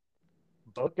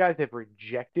 Both guys have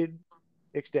rejected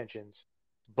extensions.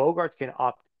 Bogaerts can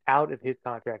opt out of his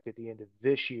contract at the end of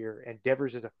this year, and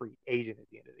Devers is a free agent at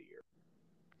the end of the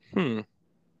year.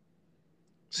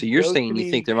 So you're saying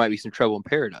you think there might be some trouble in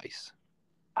paradise?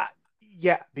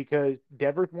 Yeah, because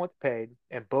Devers wants paid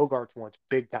and Bogaerts wants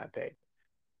big time paid.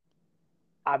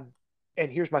 And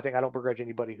here's my thing: I don't begrudge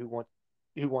anybody who wants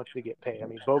to get paid. I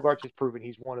mean, Bogaerts has proven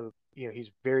he's one of he's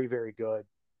very, very good.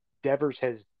 Devers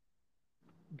has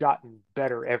gotten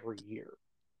better every year,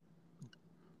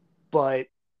 but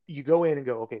you go in and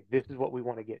go, okay, this is what we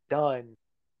want to get done,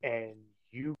 and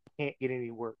you can't get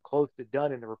anywhere close to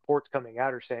done. And the reports coming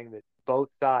out are saying that both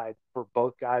sides for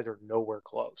both guys are nowhere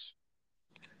close.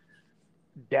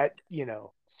 That,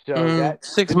 so that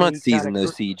 6 month season though,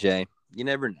 CJ, you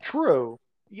never know. True.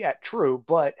 Yeah, true.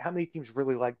 But how many teams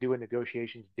really like doing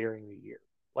negotiations during the year?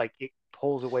 Like, it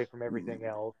pulls away from everything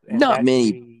else. And not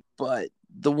many, but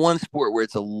the one sport where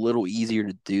it's a little easier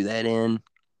to do that in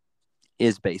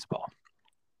is baseball.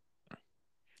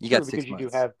 You got 6 months.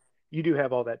 You do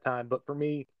have all that time. But for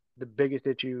me, the biggest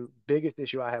issue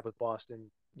I have with Boston,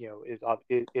 is I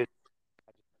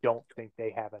don't think they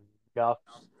have enough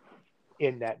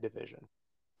in that division.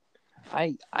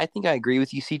 I think I agree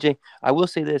with you, CJ. I will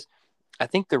say this. I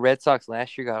think the Red Sox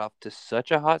last year got off to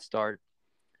such a hot start,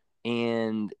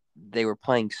 and they were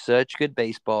playing such good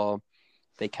baseball.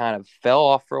 They kind of fell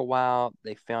off for a while.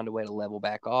 They found a way to level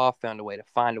back off, found a way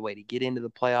to get into the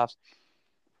playoffs.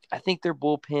 I think their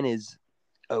bullpen is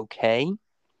okay.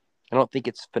 I don't think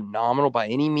it's phenomenal by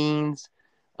any means.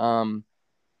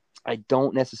 I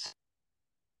don't necessarily.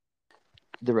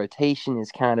 The rotation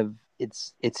is kind of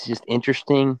it's just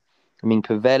interesting. I mean,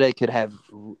 Pivetta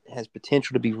has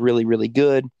potential to be really, really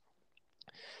good.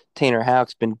 Tanner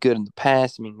Houck's been good in the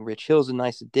past. I mean, Rich Hill's a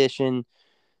nice addition.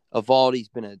 Evaldi's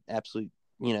been an absolute,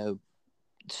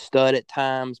 stud at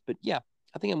times. But yeah,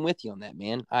 I think I'm with you on that,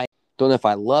 man. I don't know if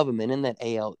I love him. And in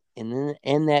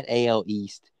that AL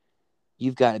East,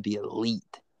 you've got to be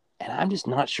elite. And I'm just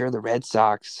not sure the Red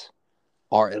Sox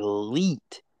are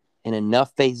elite in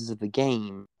enough phases of the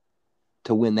game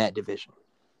to win that division.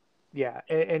 Yeah,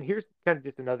 and here's kind of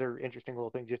just another interesting little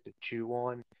thing just to chew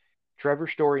on. Trevor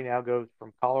Story now goes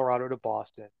from Colorado to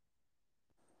Boston.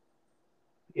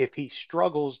 If he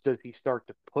struggles, does he start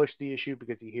to push the issue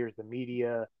because he hears the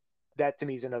media? That, to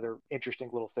me, is another interesting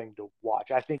little thing to watch.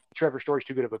 I think Trevor Story's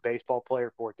too good of a baseball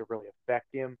player for it to really affect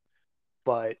him.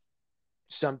 But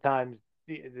sometimes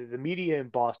the media in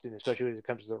Boston, especially when it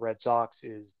comes to the Red Sox,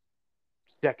 is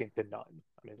second to none.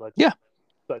 I mean, let's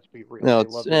be real.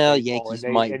 No, Yankees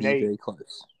might be very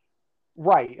close.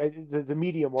 Right. The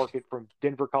media market from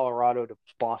Denver, Colorado to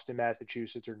Boston,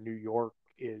 Massachusetts, or New York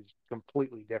is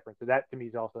completely different. So that, to me,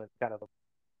 is also kind of a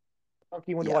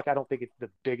funky one to watch. I don't think it's the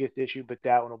biggest issue, but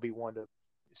that one will be one to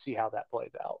see how that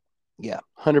plays out. Yeah,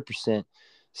 100%.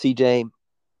 CJ,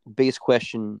 biggest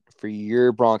question for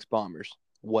your Bronx Bombers,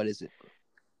 what is it?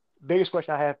 Biggest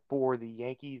question I have for the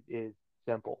Yankees is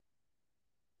simple.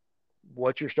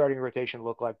 what's your starting rotation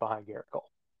look like behind Garrett Cole?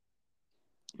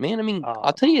 Man, I mean,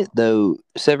 I'll tell you though,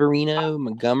 Severino,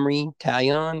 Montgomery,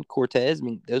 Taillon, Cortez, I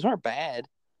mean, those aren't bad.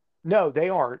 No, they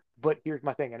aren't. But here's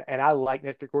my thing, and I like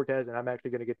Nestor Cortez, and I'm actually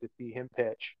going to get to see him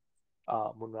pitch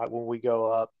when we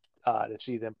go up to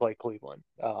see them play Cleveland.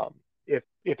 If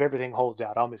everything holds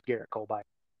out, I'll miss Garrett Cole by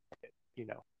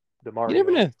the Mario. You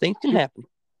never know. Things can happen.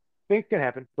 Things can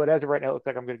happen, but as of right now, it looks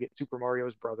like I'm going to get Super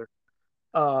Mario's brother.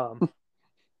 But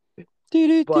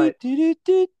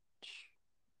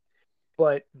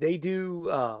they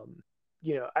do, like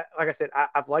I said,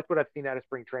 I've liked what I've seen out of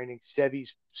spring training.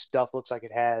 Sevy's stuff looks like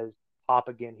it has pop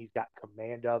again. He's got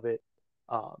command of it.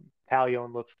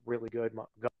 Taillon looks really good.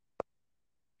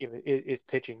 Is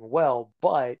pitching well,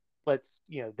 but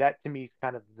that to me is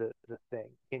kind of the thing.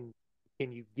 Can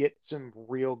you get some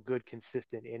real good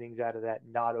consistent innings out of that,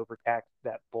 not overtax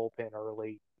that bullpen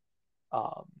early?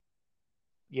 And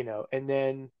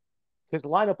then because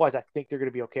lineup wise, I think they're going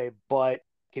to be okay, but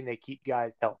can they keep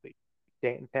guys healthy?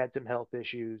 Stanton's had some health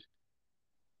issues.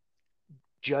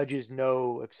 Judge is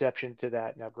no exception to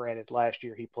that. Now, granted, last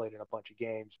year he played in a bunch of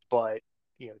games, but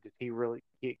does he really?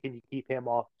 Can you keep him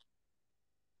off?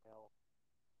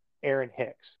 Aaron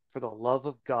Hicks, for the love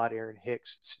of God, Aaron Hicks,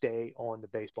 stay on the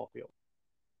baseball field.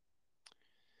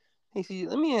 Hey, see,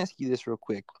 let me ask you this real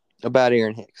quick about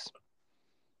Aaron Hicks.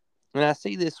 And I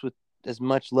say this with as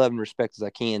much love and respect as I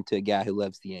can to a guy who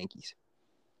loves the Yankees.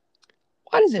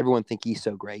 Why does everyone think he's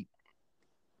so great?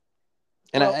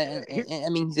 And well, I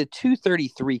mean, he's a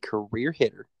 .233 career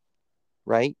hitter,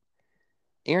 right?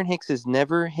 Aaron Hicks has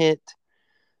never hit,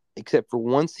 except for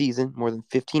one season, more than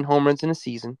 15 home runs in a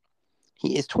season.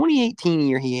 His 2018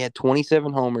 year, he had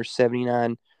 27 homers,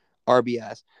 79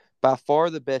 RBIs. By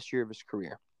far the best year of his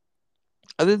career.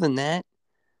 Other than that,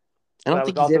 I don't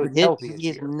think he's ever hit. He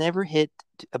has never hit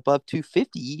above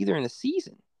 250 either in a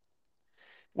season.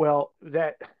 Well,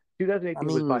 that 2018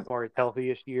 was by far his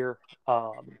healthiest year.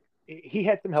 He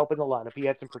had some help in the lineup. He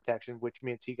had some protection, which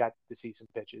means he got to see some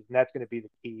pitches, and that's going to be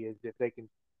the key. Is if they can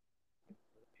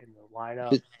in the lineup.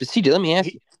 But CJ, let me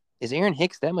ask you: is Aaron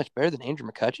Hicks that much better than Andrew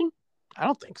McCutchen? I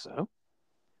don't think so.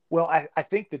 Well, I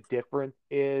think the difference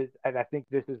is, and I think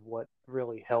this is what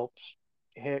really helps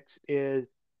Hicks, is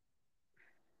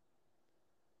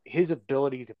his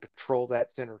ability to patrol that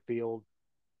center field.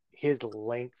 His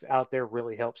length out there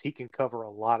really helps. He can cover a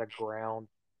lot of ground.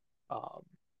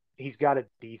 He's got a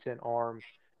decent arm.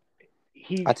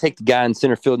 I take the guy in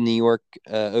center field in New York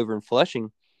over in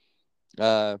Flushing,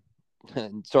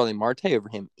 Starling Marte over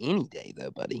him any day,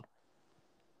 though, buddy.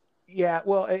 Yeah,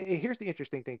 well, here's the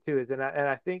interesting thing too and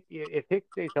I think if Hicks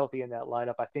stays healthy in that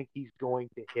lineup, I think he's going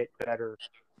to hit better.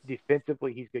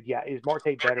 Defensively, he's good. Yeah, is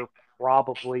Marte better?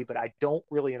 Probably, but I don't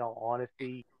really, in all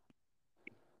honesty,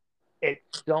 at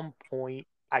some point,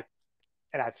 I've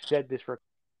said this for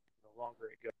the longer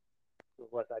it goes, the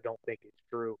less I don't think it's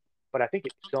true. But I think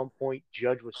at some point,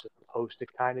 Judge was supposed to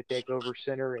kind of take over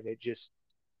center, and it just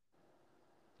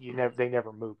they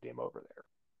never moved him over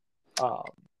there.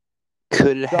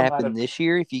 Could it happen this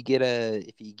year if you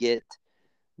get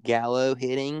Gallo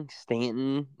hitting,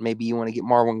 Stanton? Maybe you want to get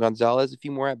Marwin Gonzalez a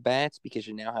few more at bats because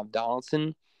you now have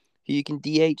Donaldson, who you can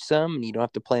DH some, and you don't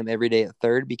have to play him every day at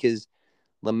third because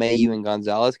LeMahieu and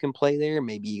Gonzalez can play there.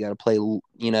 Maybe you got to play,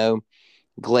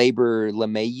 Gleyber,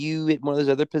 LeMahieu at one of those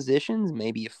other positions.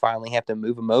 Maybe you finally have to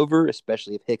move him over,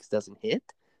 especially if Hicks doesn't hit.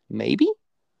 Maybe,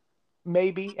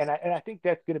 and I think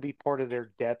that's going to be part of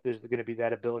their depth is going to be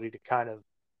that ability to kind of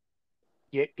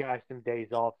get guys some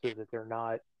days off so that they're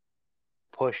not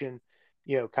pushing,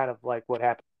 kind of like what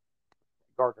happened.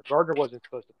 Gardner wasn't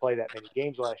supposed to play that many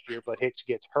games last year, but Hicks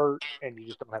gets hurt and you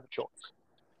just don't have a choice.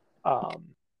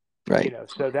 Right.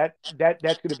 So that's going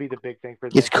to be the big thing for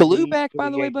them. Is Kalu back, by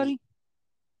the way, buddy?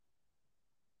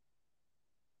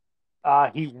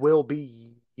 He will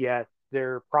be. Yes,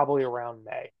 they're probably around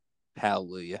May.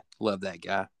 Hallelujah. Love that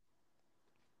guy.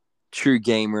 True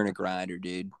gamer and a grinder,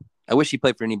 dude. I wish he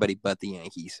played for anybody but the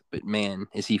Yankees, but man,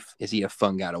 is he a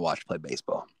fun guy to watch play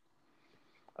baseball?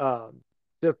 So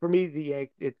for me, the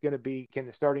Yankees, it's going to be, can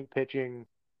the starting pitching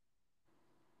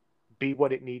be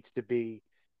what it needs to be,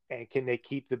 and can they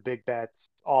keep the big bats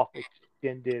off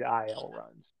extended IL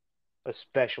runs,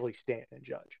 especially Stanton and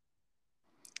Judge?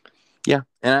 Yeah,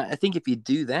 and I think if you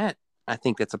do that, I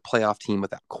think that's a playoff team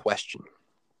without question.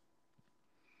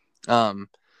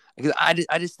 Because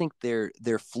I just think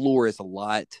their floor is a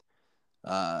lot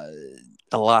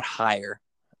higher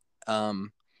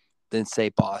than say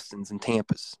Boston's and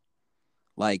Tampa's.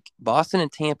 Like Boston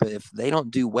and Tampa, if they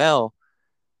don't do well,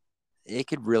 it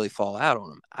could really fall out on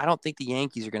them. I don't think the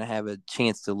Yankees are going to have a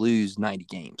chance to lose 90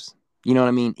 games. You know what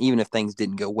I mean? Even if things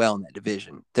didn't go well in that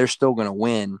division, they're still going to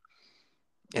win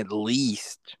at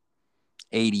least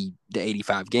 80 to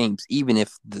 85 games, even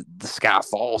if the sky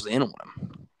falls in on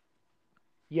them.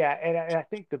 Yeah, and I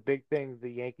think the big thing the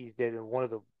Yankees did, and one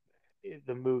of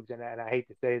the moves, and I hate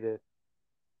to say this,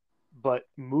 but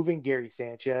moving Gary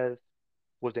Sanchez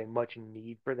was a much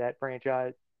need for that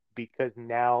franchise because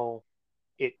now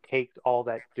it takes all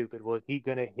that stupid. Was he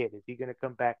going to hit? Is he going to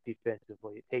come back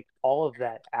defensively? It takes all of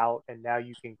that out, and now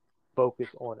you can focus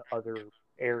on other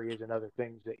areas and other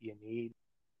things that you need.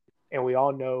 And we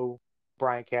all know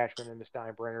Brian Cashman and the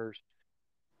Steinbrenners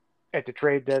at the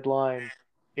trade deadline.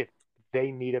 If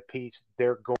they need a piece,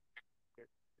 they're going,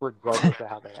 regardless of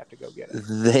how they have to go get it.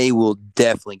 They will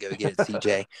definitely go get it,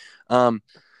 CJ.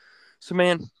 So,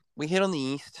 man, we hit on the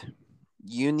East.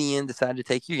 You in the end decided to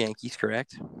take your Yankees,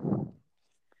 correct?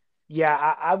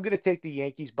 Yeah, I'm going to take the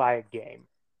Yankees by a game.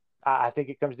 I think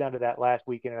it comes down to that last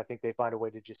weekend, and I think they find a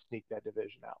way to just sneak that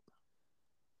division out.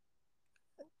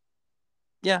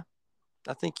 Yeah,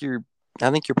 I think you're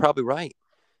probably right.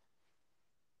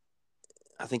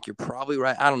 I think you're probably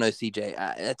right. I don't know, CJ.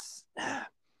 It's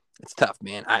tough,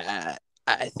 man. I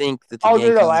think that the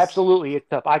Yankees. No, absolutely, it's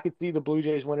tough. I could see the Blue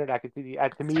Jays win it. I could see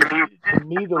to me,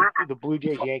 the Blue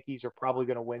Jays Yankees are probably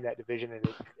going to win that division, and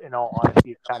in all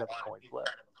honesty, it's kind of a coin flip.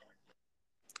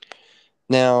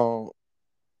 Now,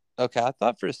 okay, I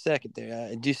thought for a second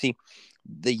there. Do you see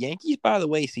the Yankees? By the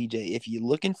way, CJ, if you're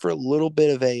looking for a little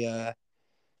bit of a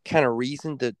kind of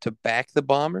reason to back the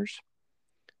Bombers,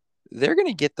 they're going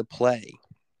to get to play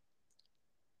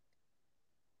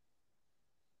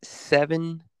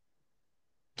 7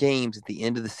 games at the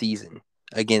end of the season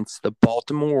against the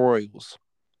Baltimore Orioles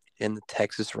and the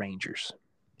Texas Rangers.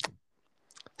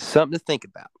 Something to think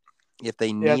about. If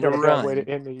they need a run, way to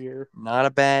end the year. Not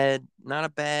a bad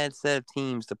set of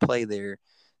teams to play there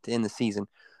to end the season.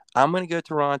 I'm going to go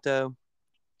Toronto.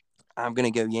 I'm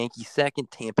going to go Yankees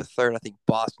second, Tampa third. I think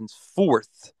Boston's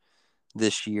fourth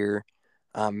this year.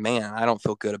 Man, I don't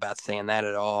feel good about saying that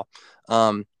at all.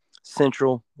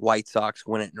 Central, White Sox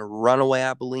win it in a runaway,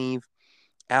 I believe.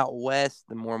 Out west,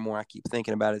 the more and more I keep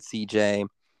thinking about it, CJ,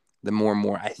 the more and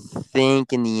more I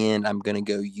think in the end I'm going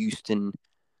to go Houston,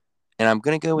 and I'm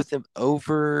going to go with them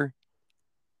over,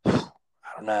 I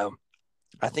don't know.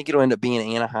 I think it'll end up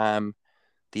being Anaheim,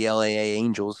 the LAA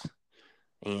Angels,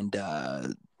 and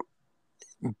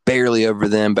barely over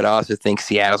them, but I also think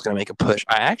Seattle's going to make a push.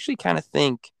 I actually kind of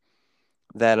think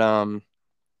that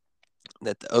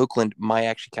that the Oakland might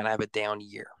actually kind of have a down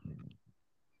year.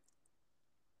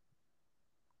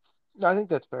 No, I think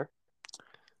that's fair.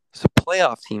 So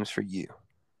playoff teams for you.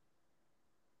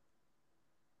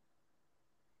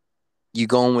 You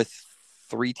going with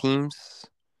 3 teams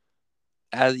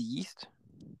out of the East?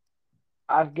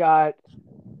 I've got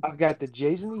the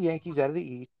Jays and the Yankees out of the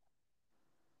East.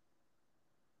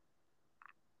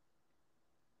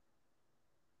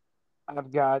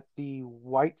 I've got the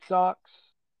White Sox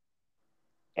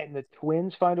and the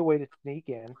Twins find a way to sneak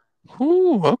in.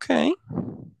 Ooh, okay.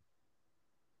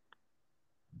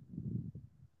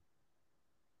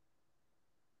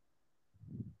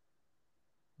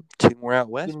 Two more out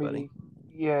west, buddy.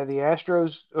 Yeah, the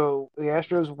Astros. Oh, the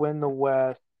Astros win the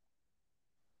West.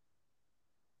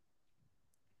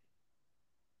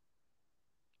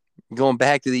 Going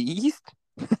back to the East?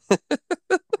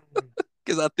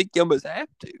 Because I think you almost have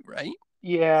to, right?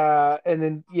 Yeah, and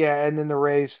then the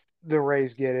Rays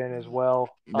get in as well.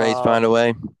 Rays find a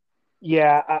way.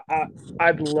 Yeah,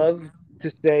 I'd love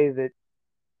to say that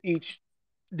each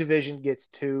division gets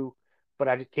 2, but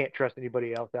I just can't trust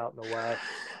anybody else out in the West.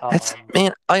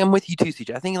 Man, I am with you too,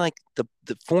 CJ. I think like the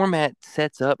format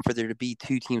sets up for there to be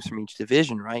 2 teams from each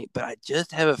division, right? But I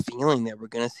just have a feeling that we're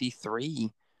going to see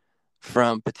 3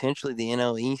 from potentially the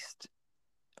NL East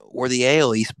or the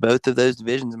AL East. Both of those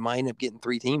divisions might end up getting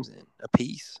 3 teams in a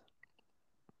piece.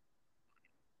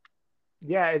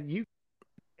 Yeah, and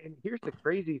here's the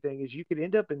crazy thing is you could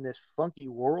end up in this funky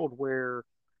world where,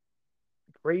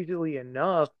 crazily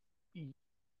enough,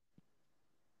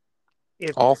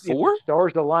 if all 4 if the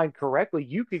stars align correctly,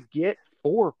 you could get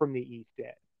 4 from the East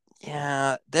end.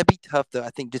 Yeah, that'd be tough though. I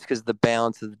think just because of the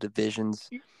balance of the divisions.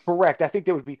 Correct. I think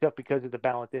that would be tough because of the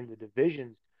balance in the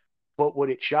divisions. But would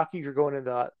it shock you? You're going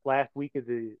into the last week of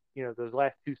the those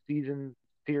last 2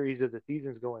 series of the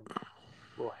seasons going,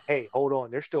 well, hey, hold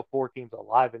on, there's still 4 teams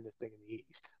alive in this thing in the East.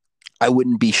 I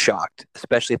wouldn't be shocked,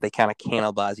 especially if they kind of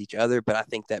cannibalize each other. But I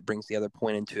think that brings the other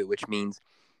point into it, which means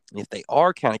if they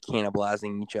are kind of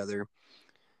cannibalizing each other,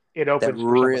 it opens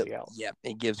for somebody else. Yeah,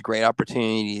 it gives great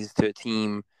opportunities to a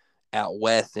team out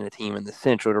west and a team in the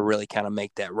Central to really kind of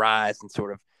make that rise and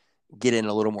sort of get in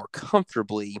a little more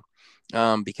comfortably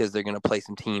because they're going to play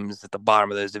some teams at the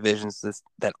bottom of those divisions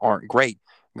that aren't great.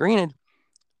 Granted,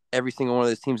 every single one of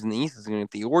those teams in the East is going to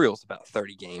get the Orioles about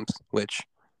 30 games, which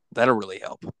that'll really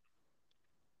help.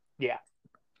 Yeah.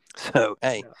 So,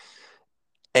 hey,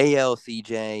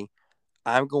 ALCJ,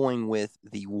 I'm going with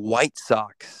the White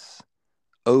Sox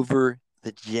over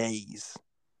the Jays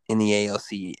in the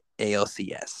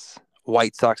ALCS.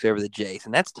 White Sox over the Jays.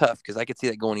 And that's tough because I could see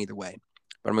that going either way.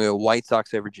 But I'm going to go White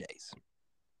Sox over Jays.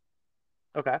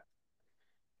 Okay.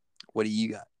 What do you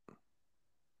got?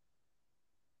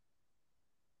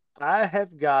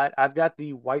 I've got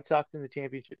the White Sox in the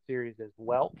championship series as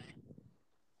well.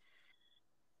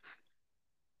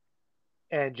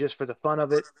 And just for the fun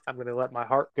of it, I'm going to let my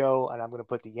heart go, and I'm going to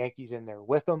put the Yankees in there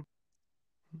with them.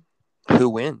 Who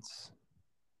wins?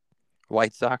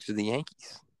 White Sox or the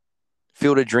Yankees?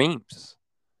 Field of Dreams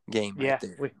game right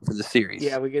there for the series.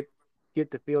 Yeah, we get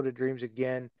the Field of Dreams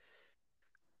again.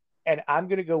 And I'm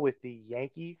going to go with the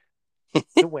Yankees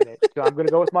to win it. So I'm going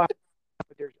to go with my –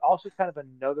 but there's also kind of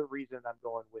another reason I'm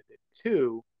going with it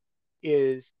too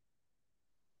is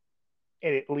 –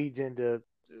 and it leads into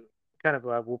kind of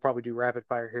we'll probably do rapid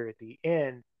fire here at the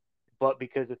end, but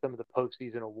because of some of the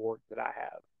postseason awards that I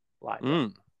have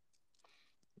lined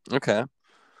up. Okay.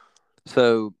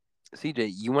 So,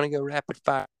 CJ, you want to go rapid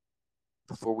fire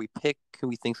before we pick who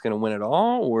we think's going to win it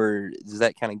all, or does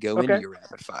that kind of go into your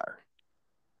rapid fire?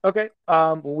 Okay.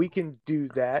 Well, we can do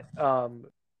that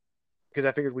because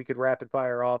I figured we could rapid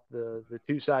fire off the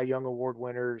 2 Cy Young Award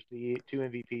winners, the 2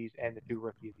 MVPs, and the 2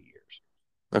 Rookie of the Years.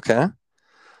 Okay.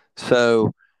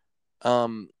 So,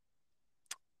 CJ,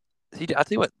 I'll tell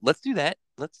you what. Let's do that.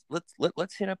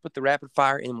 Let's hit up with the rapid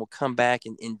fire, and we'll come back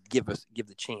and give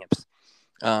the champs.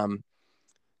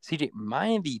 CJ, my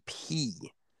MVP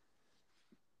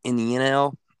in the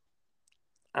NL,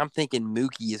 I'm thinking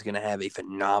Mookie is going to have a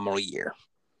phenomenal year.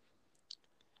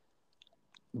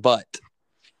 But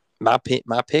my pick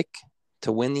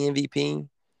to win the MVP,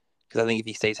 because I think if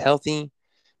he stays healthy,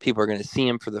 people are going to see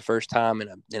him for the first time in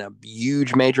a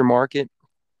huge major market.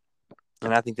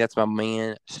 And I think that's my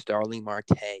man, Starling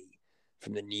Marte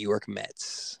from the New York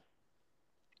Mets,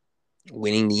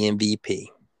 winning the MVP.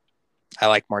 I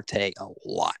like Marte a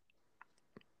lot.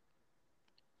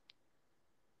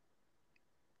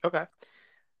 Okay.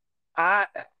 I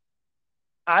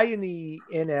in the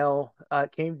NL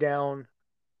came down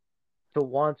to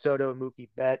Juan Soto and Mookie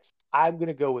Betts. I'm going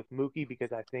to go with Mookie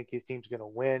because I think his team's going to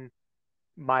win.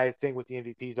 My thing with the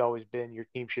MVP has always been your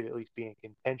team should at least be in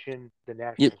contention. The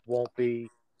Nationals won't be.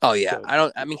 Oh yeah,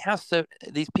 so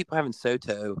these people having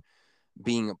Soto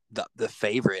being the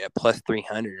favorite at plus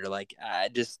 300 are like,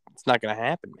 it's not going to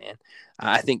happen, man.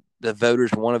 I think the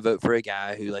voters want to vote for a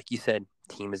guy who, like you said,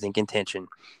 team is in contention.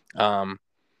 I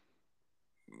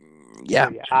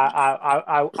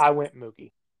went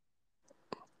Mookie.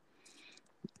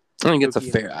 I think it's a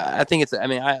fair. I think it's. I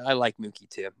mean, I like Mookie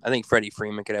too. I think Freddie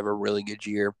Freeman could have a really good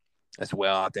year as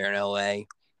well out there in LA.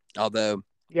 Although,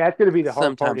 it's going to be the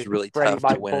hard part. Sometimes really tough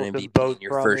to win an MVP in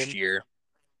your first year.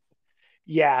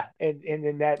 Yeah, and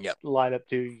in that lineup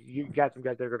too, you got some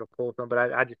guys that are going to pull some, but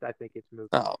I think it's Mookie.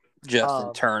 Oh,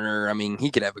 Justin Turner. I mean,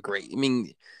 he could have a great. I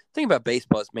mean, think about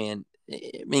baseball, is, man.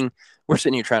 I mean, we're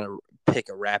sitting here trying to pick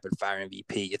a rapid fire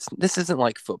MVP. This isn't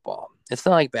like football. It's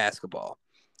not like basketball.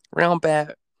 Round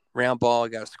ball,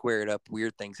 got to square it up.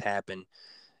 Weird things happen.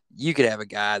 You could have a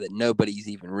guy that nobody's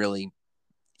even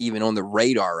on the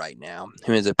radar right now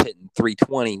who ends up hitting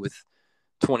 320 with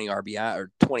 20 RBI or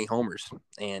 20 homers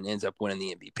and ends up winning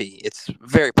the MVP. It's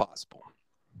very possible.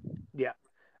 Yeah.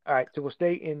 All right. So we'll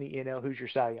stay in the NL. Who's your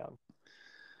Cy Young?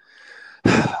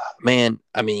 Man,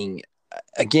 I mean,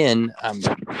 again, I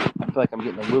feel like I'm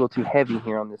getting a little too heavy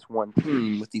here on this one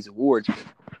team with these awards.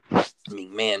 But, I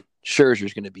mean, man,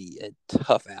 Scherzer's going to be a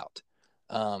tough out.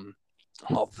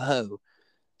 Although,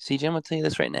 CJ, I'm going to tell you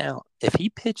this right now. If he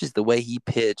pitches the way he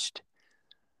pitched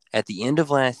at the end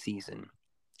of last season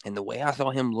and the way I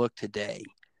saw him look today,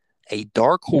 a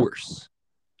dark horse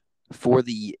for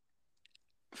the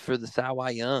Cy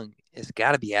Young has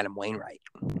got to be Adam Wainwright.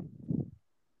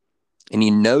 And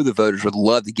the voters would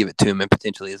love to give it to him in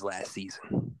potentially his last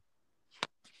season.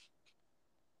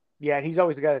 Yeah, he's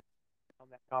always got to on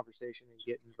that conversation and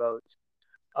getting votes.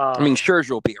 I mean,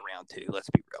 Scherzer will be around too. Let's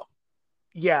be real.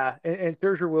 Yeah, and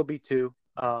Scherzer will be too.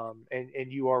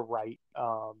 And you are right.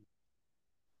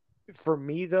 For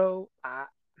me though, I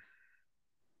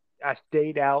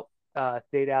stayed out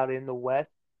in the West.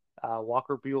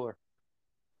 Walker Buehler.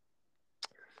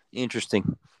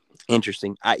 Interesting. I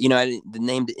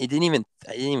didn't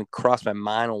even cross my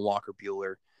mind on Walker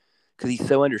Buehler because he's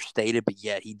so understated, but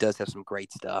yet he does have some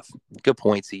great stuff. Good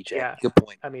point, CJ. Yeah. Good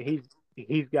point. I mean,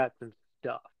 he's got some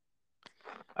stuff.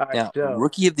 All right, Now, so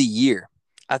rookie of the year.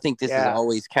 I think this is yeah,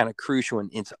 always kind of crucial and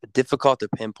it's difficult to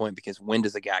pinpoint because when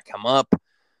does a guy come up?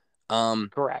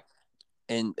 correct.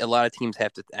 And a lot of teams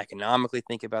have to economically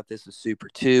think about this with Super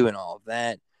 2 and all of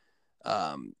that.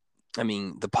 I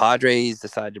mean, the Padres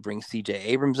decided to bring C.J.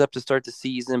 Abrams up to start the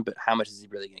season, but how much is he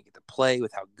really going to get to play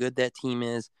with how good that team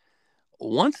is?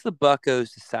 Once the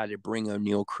Buccos decided to bring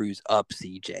O'Neal Cruz up,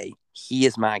 C.J., he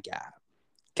is my guy.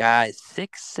 Guy is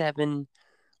 6'7",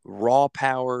 raw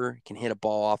power, can hit a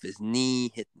ball off his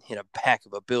knee, hit a back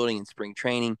of a building in spring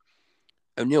training.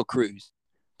 O'Neal Cruz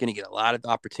going to get a lot of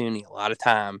opportunity, a lot of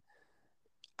time.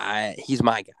 He's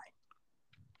my guy.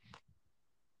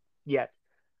 Yes,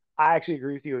 I actually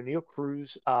agree with you. O'Neal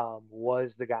Cruz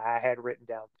was the guy I had written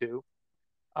down too.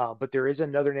 But there is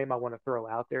another name I want to throw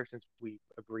out there since we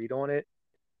agreed on it.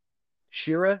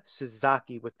 Shira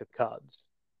Sasaki with the Cubs.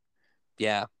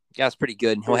 Yeah, guy's pretty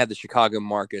good. And he'll have the Chicago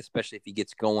market, especially if he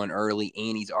gets going early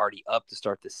and he's already up to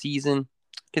start the season.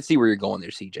 Can see where you're going there,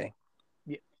 CJ.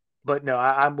 Yeah, but no,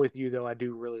 I'm with you though. I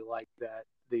do really like that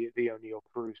the O'Neal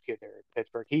Cruz kid there at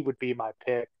Pittsburgh. He would be my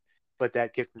pick, but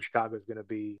that kid from Chicago is going to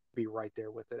be right there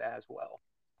with it as well.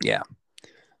 Yeah.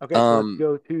 Okay, so let's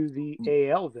go to the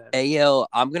AL then. AL,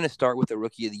 I'm going to start with a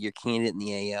Rookie of the Year candidate in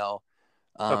the AL.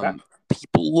 Okay.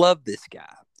 People love this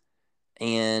guy.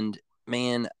 And,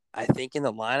 man, I think in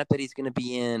the lineup that he's going to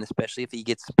be in, especially if he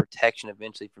gets some protection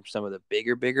eventually from some of the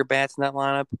bigger bats in that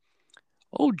lineup,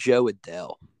 old Jo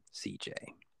Adell, CJ.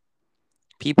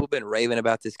 People have been raving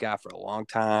about this guy for a long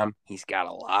time. He's got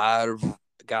a lot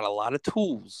of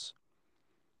tools.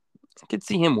 I could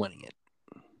see him winning it.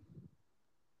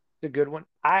 It's a good one.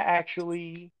 I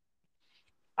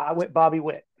went Bobby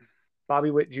Witt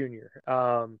Jr.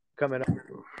 Coming up,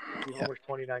 almost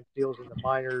 29 steals in the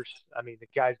minors. I mean, the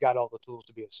guy's got all the tools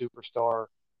to be a superstar.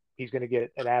 He's going to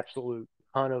get an absolute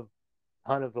ton of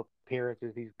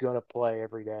appearances. He's going to play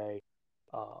every day.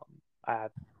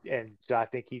 And so I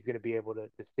think he's going to be able to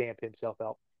stamp himself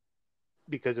out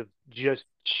because he's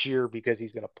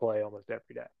going to play almost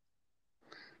every day.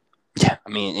 Yeah, I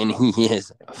mean, and he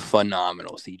is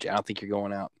phenomenal, CJ. I don't think you're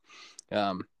going out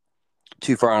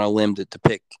too far on a limb to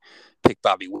pick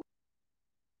Bobby Witt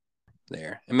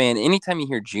there. And man, anytime you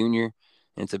hear Junior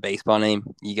and it's a baseball name,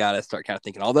 you got to start kind of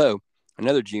thinking. Although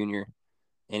another Junior,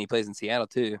 and he plays in Seattle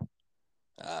too,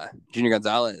 Junior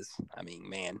Gonzalez. I mean,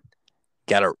 man,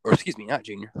 not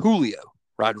Junior, Julio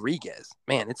Rodriguez.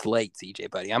 Man, it's late,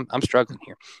 CJ, buddy. I'm struggling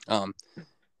here.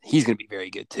 He's going to be very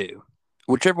good too.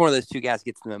 Whichever one of those two guys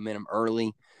gets the momentum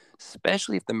early,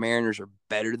 especially if the Mariners are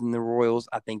better than the Royals,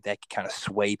 I think that could kind of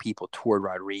sway people toward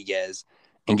Rodriguez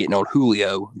and getting old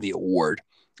Julio the award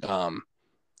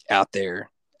out there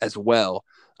as well.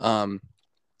 But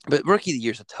Rookie of the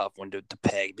Year is a tough one to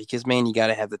peg because, man, you got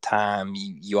to have the time.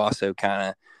 You also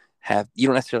kind of you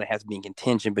don't necessarily have to be in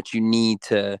contention, but you got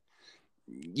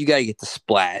to get the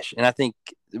splash. And I think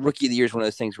Rookie of the Year is one of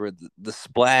those things where the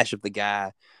splash of the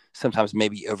guy sometimes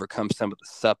maybe overcomes some of the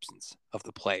substance of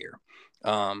the player.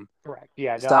 Correct.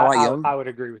 Yeah, no, I would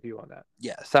agree with you on that.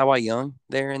 Yeah, Cy Young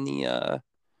there in the AL.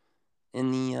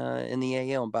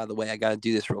 And by the way, I got to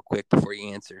do this real quick before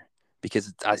you answer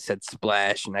because I said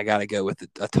splash, and I got to go with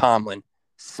a Tomlin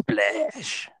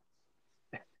splash.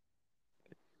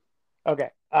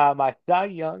 Okay, my Cy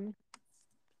Young.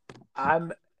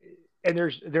 And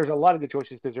there's a lot of good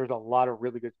choices because there's a lot of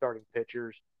really good starting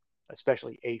pitchers,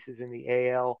 especially aces in the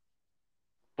AL.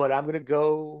 But I'm going to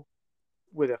go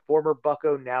with a former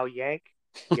Bucco, now Yank,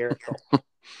 Gerrit Cole.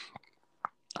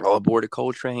 All aboard a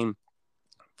Cole train.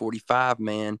 45,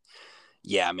 man.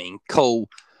 Yeah, I mean, Cole,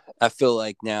 I feel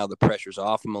like now the pressure's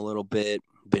off him a little bit.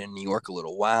 Been in New York a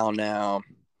little while now.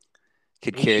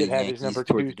 Could carry the Yankees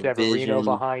toward the division. Severino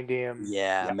behind him.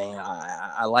 Yeah, man,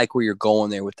 I like where you're going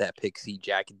there with that pick,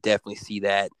 CJ. I could definitely see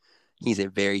that. He's a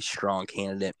very strong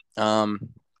candidate.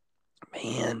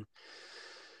 Man,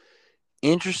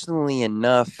 interestingly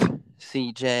enough,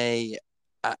 CJ,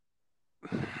 I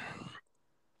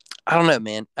don't know,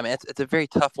 man. I mean, it's a very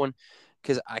tough one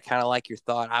because I kind of like your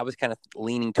thought. I was kind of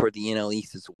leaning toward the NL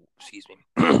East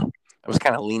I was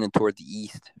kind of leaning toward the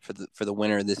East for the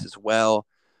winner of this as well.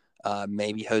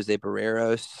 Maybe Jose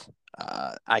Barreros.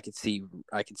 I could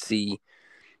see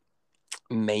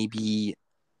maybe.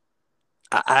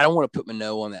 I don't want to put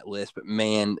Manoah on that list, but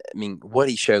man, I mean, what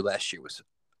he showed last year was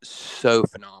so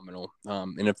phenomenal.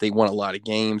 And if they won a lot of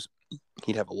games,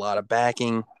 he'd have a lot of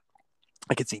backing.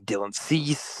 I could see Dylan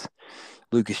Cease,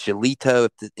 Lucas Giolito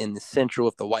in the Central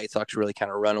if the White Sox really kind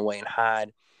of run away and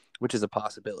hide, which is a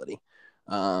possibility.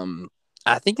 I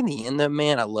think in the end, though,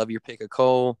 man, I love your pick of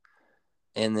Cole.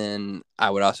 And then I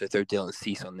would also throw Dylan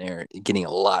Cease on there, getting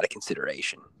a lot of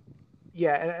consideration.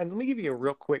 Yeah, and let me give you a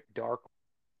real quick dark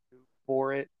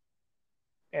for it.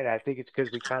 And I think it's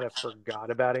because we kind of forgot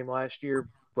about him last year.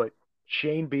 But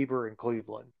Shane Bieber in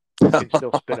Cleveland can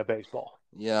still spin a baseball.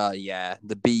 Yeah.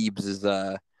 The Biebs is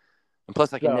and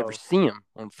plus I can never see him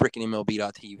on freaking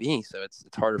MLB.TV, so it's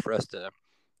harder for us to,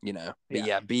 But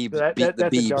yeah, Biebs, so the that's a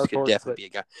Biebs dark could horse, definitely be a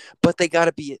guy, but they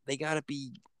gotta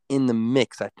be in the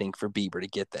mix, I think, for Bieber to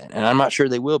get that, and I'm not sure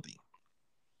they will be.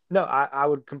 No, I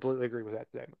would completely agree with that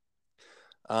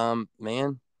statement.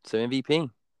 Man, so MVP.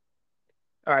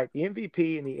 All right, the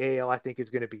MVP in the AL I think is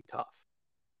going to be tough.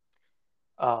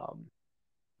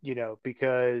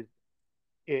 Because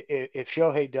if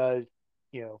Shohei does,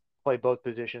 play both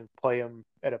positions, play them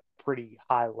at a pretty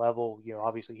high level,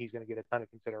 obviously he's going to get a ton of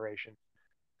consideration.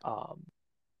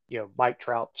 Mike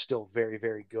Trout's still very,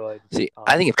 very good. See,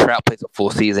 I think if Trout plays a full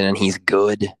season and he's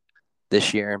good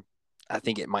this year, I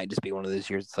think it might just be one of those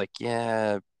years. It's like,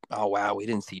 yeah, oh wow, we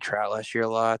didn't see Trout last year a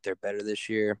lot. They're better this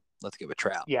year. Let's go with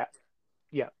Trout. Yeah.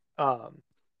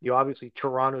 Obviously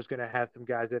Toronto's going to have some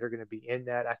guys that are going to be in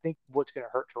that. I think what's going to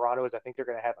hurt Toronto is I think they're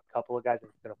going to have a couple of guys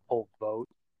that's going to pull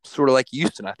votes. Sort of like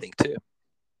Houston, I think, too.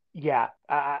 Yeah,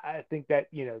 I think that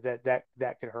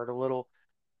that could hurt a little.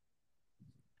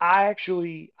 I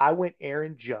went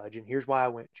Aaron Judge, and here's why I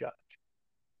went Judge.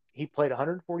 He played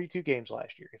 142 games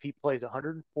last year. If he plays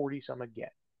 140 some again,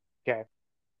 okay,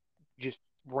 just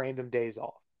random days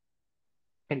off,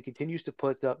 and he continues to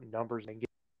put up numbers and get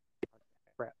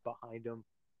crap behind him,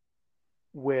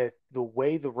 with the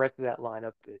way the rest of that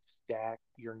lineup is stacked,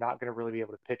 you're not going to really be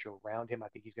able to pitch around him. I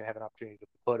think he's going to have an opportunity to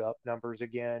put up numbers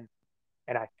again.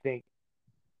 And I think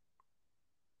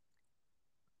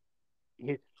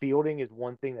his fielding is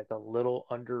one thing that's a little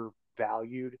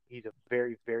undervalued. He's a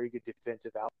very, very good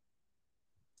defensive outfielder.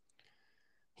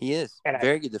 He is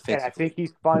very good defensively. And I think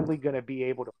he's finally going to be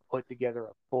able to put together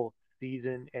a full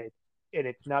season. And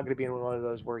it's not going to be one of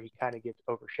those where he kind of gets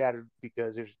overshadowed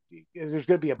because there's going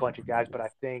to be a bunch of guys. But I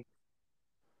think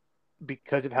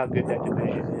because of how good that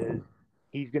division is,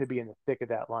 he's going to be in the thick of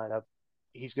that lineup.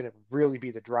 He's going to really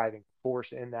be the driving force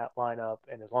in that lineup.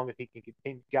 And as long as he can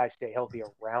continue, guys stay healthy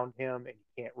around him and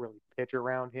you can't really pitch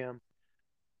around him,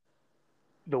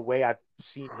 the way I've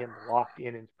seen him locked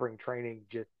in spring training,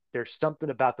 just there's something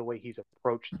about the way he's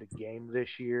approached the game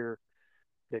this year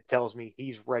that tells me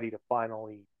he's ready to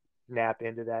finally snap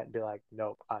into that and be like,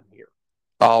 nope, I'm here.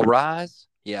 All rise.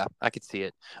 Yeah, I could see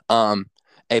it.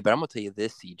 Hey, but I'm going to tell you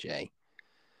this, CJ.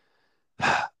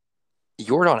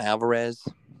 Yordan Alvarez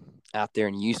out there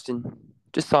in Houston,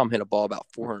 just saw him hit a ball about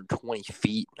 420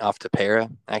 feet off Tepera.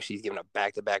 Actually, he's giving up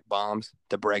back-to-back bombs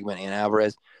to Bregman and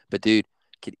Alvarez. But, dude,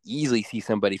 could easily see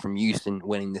somebody from Houston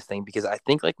winning this thing because I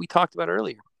think, like we talked about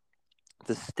earlier,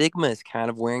 the stigma is kind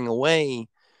of wearing away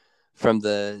from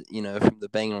the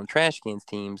banging on trash cans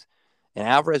teams. And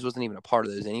Alvarez wasn't even a part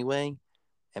of those anyway.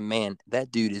 And, man,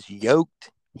 that dude is yoked.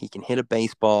 He can hit a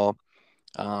baseball.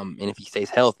 And if he stays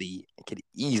healthy, I could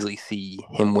easily see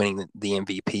him winning the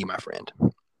MVP, my friend.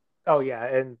 Oh, yeah.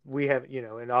 And we have,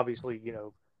 and obviously,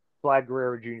 Vlad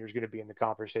Guerrero Jr. is going to be in the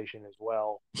conversation as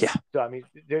well. Yeah. So, I mean,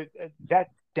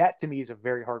 that to me is a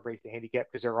very hard race to handicap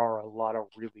because there are a lot of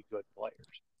really good players.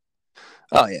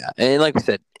 Oh, yeah. And like we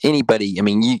said, anybody, I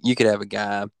mean, you could have a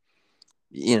guy,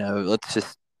 let's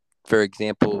just, for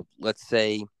example, let's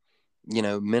say,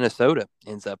 Minnesota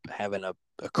ends up having a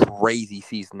crazy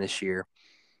season this year.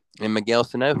 And Miguel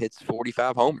Sano hits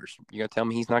 45 homers. You're going to tell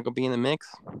me he's not going to be in the mix?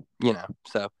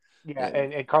 So. Yeah,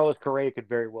 and Carlos Correa could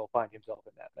very well find himself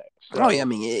in that mix. So. Oh, yeah, I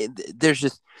mean,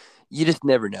 you just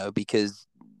never know because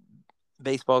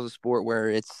baseball is a sport where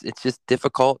it's just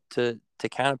difficult to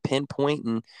kind of pinpoint.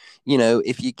 And,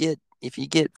 if you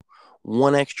get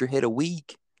one extra hit a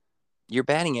week, your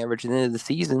batting average at the end of the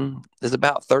season is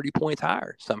about 30 points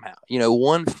higher somehow.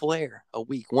 One flare a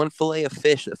week, one fillet of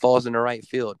fish that falls in the right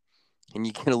field, and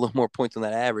you get a little more points on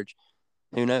that average.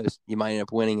 Who knows? You might end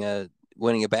up winning a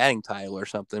batting title or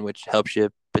something, which helps you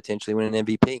potentially win an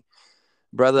MVP.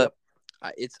 Brother,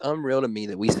 it's unreal to me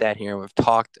that we sat here and we've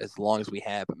talked as long as we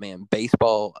have, but man,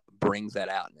 baseball brings that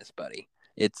out in us, buddy.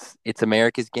 It's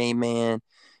America's game, man.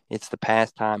 It's the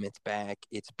pastime. It's back.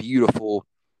 It's beautiful.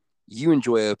 You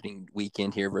enjoy opening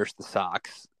weekend here versus the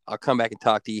Sox. I'll come back and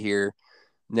talk to you here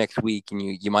next week, and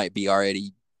you might be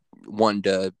already wanting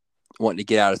to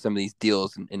get out of some of these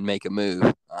deals and make a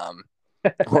move.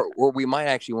 or we might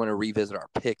actually want to revisit our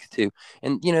picks too.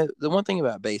 And, the one thing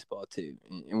about baseball too,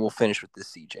 and we'll finish with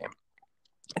this, CJ,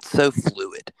 it's so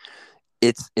fluid.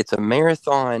 It's a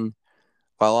marathon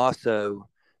while also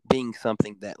being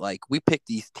something that, like, we pick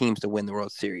these teams to win the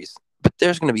World Series, but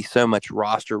there's going to be so much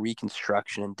roster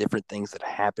reconstruction and different things that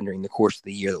happen during the course of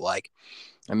the year that, like,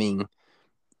 I mean,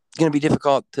 it's going to be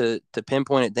difficult to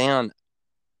pinpoint it down.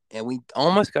 And we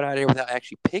almost got out of here without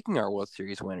actually picking our World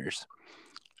Series winners.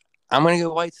 I'm going to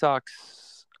go White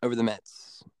Sox over the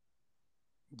Mets.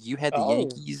 You had the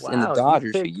Yankees and the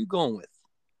Dodgers. Who are you going with?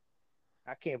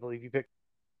 I can't believe you picked.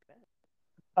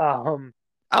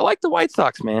 I like the White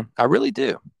Sox, man. I really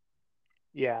do.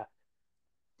 Yeah.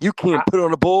 You can't put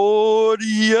on a board,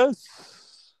 yes.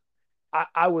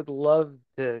 I would love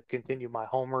to continue my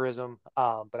homerism,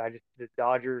 but the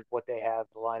Dodgers, what they have,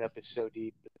 the lineup is so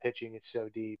deep, the pitching is so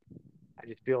deep. I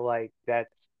just feel like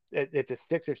it's a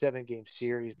 6 or 7 game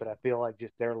series, but I feel like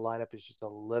just their lineup is just a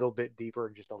little bit deeper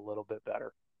and just a little bit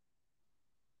better.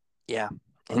 Yeah,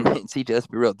 and see, let's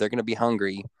be real, they're going to be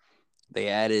hungry. They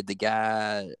added the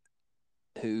guy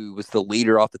who was the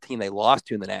leader off the team they lost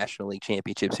to in the National League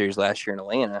Championship Series last year in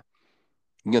Atlanta.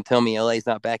 You're going to tell me LA's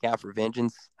not back out for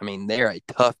vengeance? I mean, they're a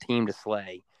tough team to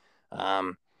slay.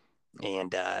 And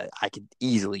I could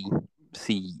easily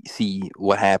see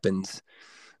what happens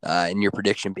in your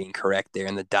prediction being correct there,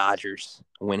 and the Dodgers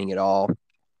winning it all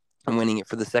and winning it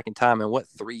for the second time in,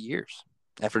 3 years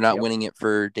after not winning it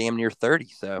for damn near 30.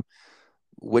 So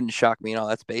wouldn't shock me at all.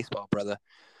 That's baseball, brother.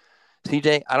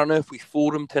 CJ, I don't know if we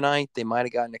fooled them tonight. They might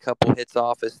have gotten a couple hits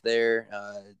off us there.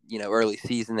 Early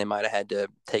season, they might have had to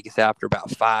take us after about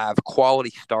 5.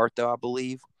 Quality start, though, I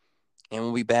believe. And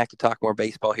we'll be back to talk more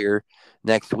baseball here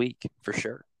next week for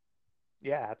sure.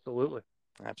 Yeah, absolutely.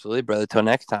 Absolutely, brother. Till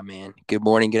next time, man. Good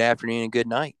morning, good afternoon, and good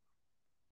night.